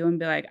separate the two and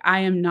be like, I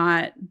am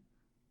not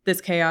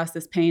this chaos,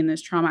 this pain,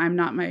 this trauma. I'm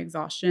not my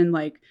exhaustion.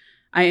 Like,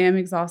 I am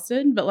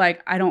exhausted, but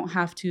like, I don't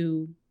have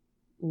to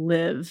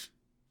live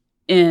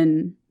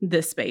in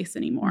this space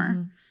anymore.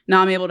 Mm-hmm.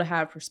 Now I'm able to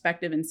have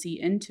perspective and see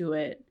into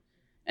it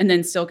and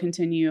then still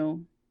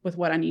continue with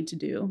what I need to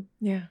do.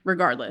 Yeah.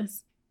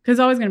 Regardless. Because it's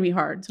always going to be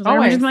hard. So we're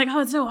Always. just like, oh,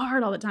 it's so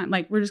hard all the time.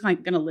 Like, we're just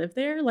like going to live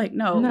there. Like,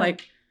 no,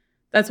 like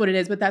that's what it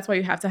is. But that's why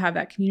you have to have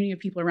that community of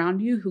people around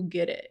you who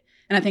get it.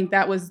 And I think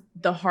that was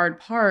the hard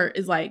part,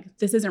 is like,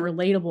 this isn't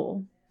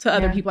relatable to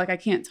other people. Like, I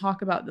can't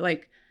talk about,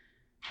 like,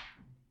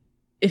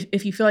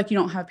 if you feel like you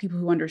don't have people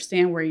who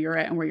understand where you're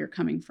at and where you're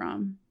coming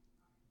from,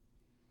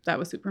 that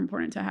was super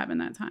important to have in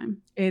that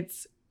time.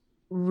 It's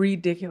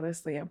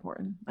ridiculously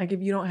important. Like,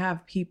 if you don't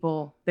have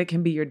people that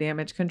can be your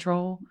damage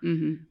control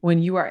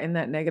when you are in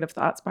that negative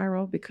thought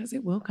spiral, because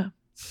it will come,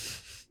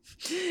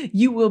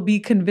 you will be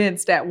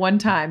convinced at one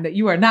time that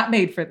you are not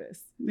made for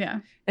this. Yeah.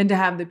 And to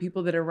have the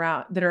people that are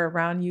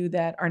around you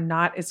that are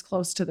not as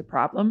close to the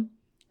problem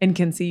and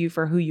can see you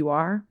for who you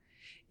are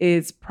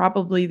is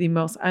probably the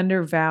most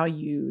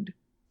undervalued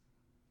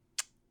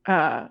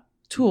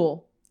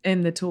tool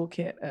in the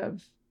toolkit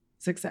of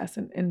success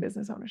in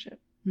business ownership.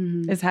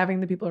 Is having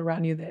the people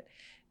around you that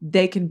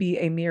they can be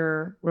a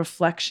mirror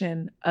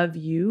reflection of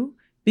you,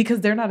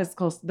 because they're not as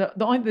close.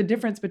 The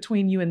difference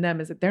between you and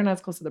them is that they're not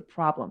as close to the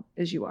problem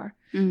as you are.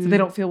 So they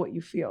don't feel what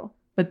you feel,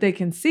 but they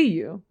can see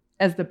you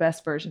as the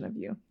best version of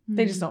you.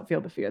 They just don't feel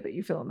the fear that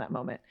you feel in that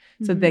moment.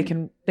 So they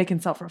can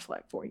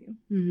self-reflect for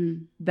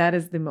you. That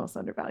is the most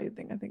undervalued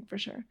thing, I think, for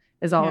sure,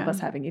 is all of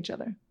us having each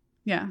other.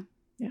 Yeah.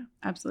 Yeah,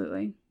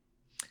 absolutely.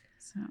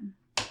 So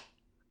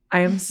I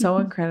am so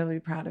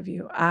incredibly proud of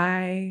you.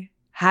 I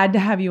had to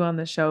have you on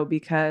the show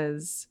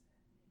because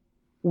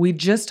we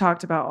just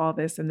talked about all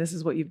this, and this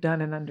is what you've done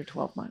in under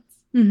 12 months.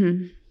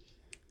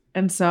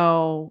 And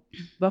so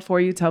before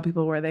you tell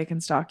people where they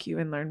can stalk you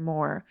and learn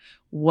more,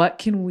 what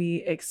can we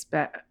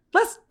expect?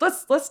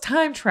 Let's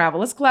time travel.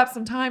 Let's collapse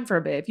some time for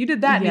a bit. If you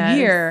did that in a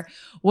year,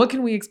 what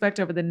can we expect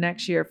over the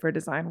next year for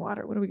Design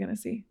Water? What are we going to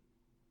see?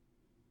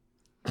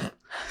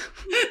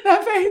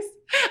 That face.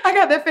 I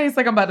got that face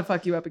like I'm about to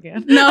fuck you up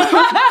again.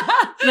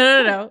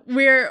 No.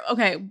 We're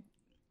okay.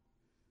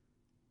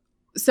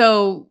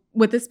 So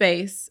with the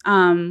space,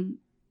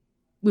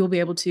 we will be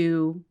able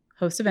to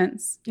host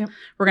events. Yep.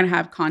 We're going to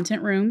have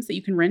content rooms that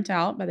you can rent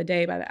out by the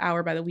day, by the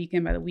hour, by the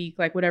weekend, by the week,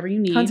 like whatever you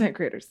need. Content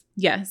creators.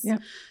 Yes.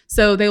 Yep.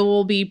 So they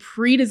will be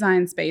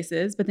pre-designed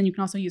spaces, but then you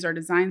can also use our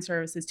design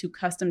services to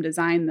custom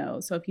design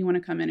those. So if you want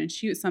to come in and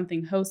shoot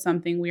something, host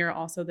something, we are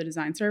also the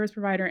design service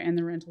provider and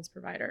the rentals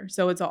provider.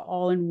 So it's an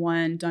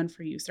all-in-one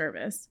done-for-you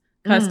service,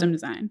 custom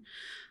design.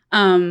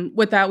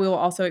 With that, we will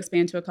also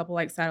expand to a couple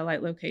like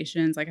satellite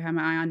locations. Like I have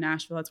my eye on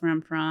Nashville, that's where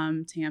I'm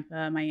from,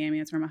 Tampa, Miami,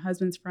 that's where my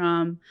husband's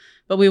from.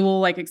 But we will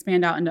like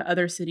expand out into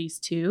other cities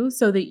too,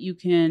 so that you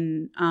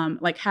can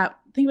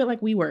think about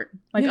like WeWork.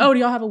 Like, oh, do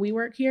y'all have a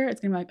WeWork here? It's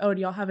gonna be like, oh,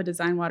 do y'all have a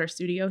Design Water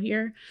studio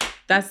here?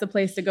 That's the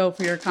place to go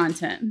for your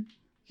content.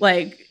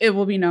 Like it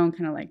will be known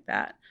kind of like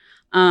that.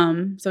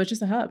 So it's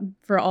just a hub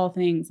for all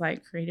things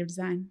like creative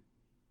design.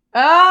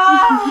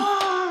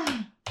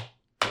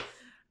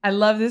 I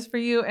love this for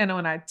you. And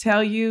when I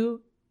tell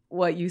you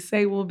what you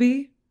say will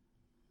be,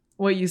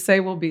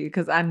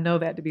 because I know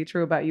that to be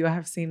true about you. I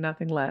have seen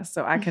nothing less.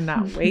 So I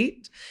cannot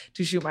wait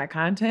to shoot my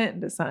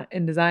content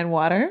in Design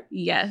Water.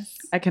 Yes.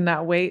 I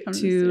cannot wait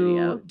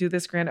to do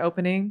this grand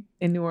opening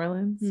in New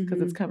Orleans,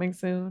 because it's coming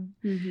soon.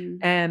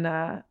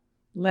 And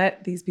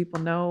let these people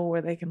know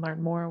where they can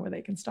learn more, where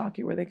they can stalk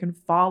you, where they can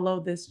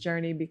follow this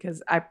journey,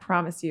 because I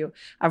promise you,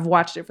 I've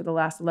watched it for the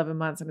last 11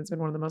 months and it's been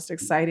one of the most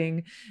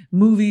exciting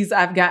movies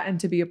I've gotten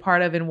to be a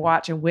part of and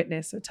watch and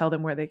witness. So tell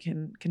them where they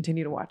can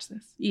continue to watch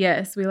this.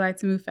 Yes, we like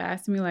to move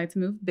fast and we like to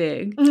move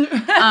big.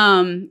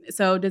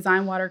 So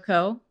Design Water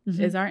Co.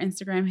 is our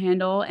Instagram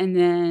handle, and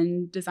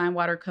then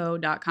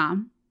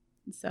designwaterco.com.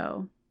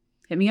 So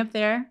hit me up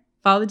there,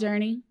 follow the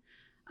journey.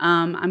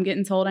 I'm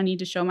getting told I need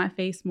to show my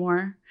face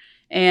more.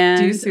 And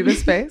do you see the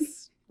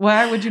space?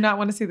 Why would you not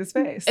want to see the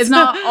space? It's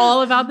not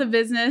all about the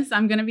business.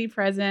 I'm going to be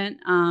present,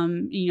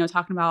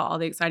 talking about all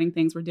the exciting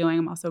things we're doing.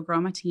 I'm also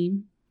growing my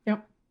team.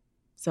 Yep.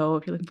 So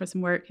if you're looking for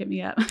some work, hit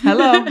me up.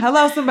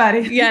 Hello,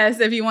 somebody.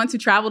 Yes. If you want to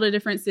travel to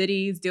different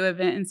cities, do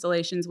event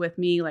installations with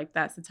me, like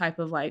that's the type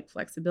of like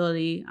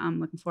flexibility I'm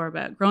looking for.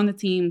 But growing the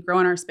team,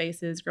 growing our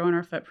spaces, growing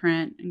our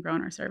footprint, and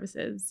growing our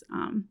services.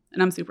 And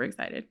I'm super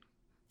excited,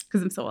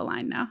 because I'm so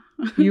aligned now.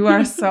 You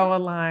are so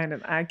aligned,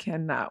 and I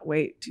cannot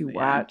wait to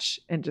watch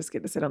and just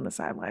get to sit on the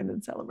sidelines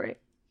and celebrate.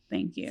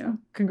 Thank you. So,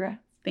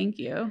 congrats. Thank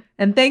you.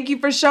 And thank you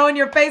for showing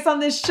your face on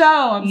this show.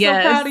 I'm so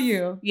proud of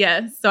you.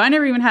 Yes. So I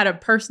never even had a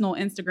personal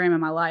Instagram in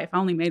my life. I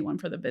only made one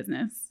for the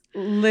business.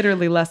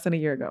 Literally less than a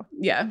year ago.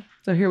 Yeah.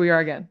 So here we are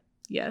again.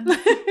 Yeah.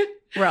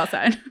 We're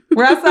outside.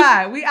 We're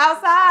outside. We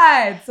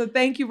outside. So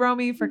thank you,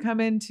 Romey, for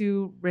coming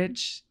to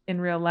Rich in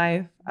Real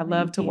Life. I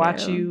love to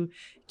watch you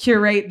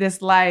curate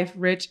this life,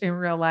 rich in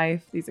real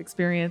life, these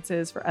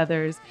experiences for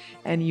others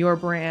and your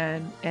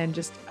brand, and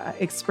just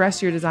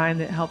express your design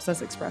that helps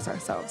us express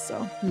ourselves.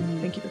 So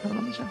thank you for coming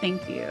on the show.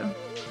 Thank you.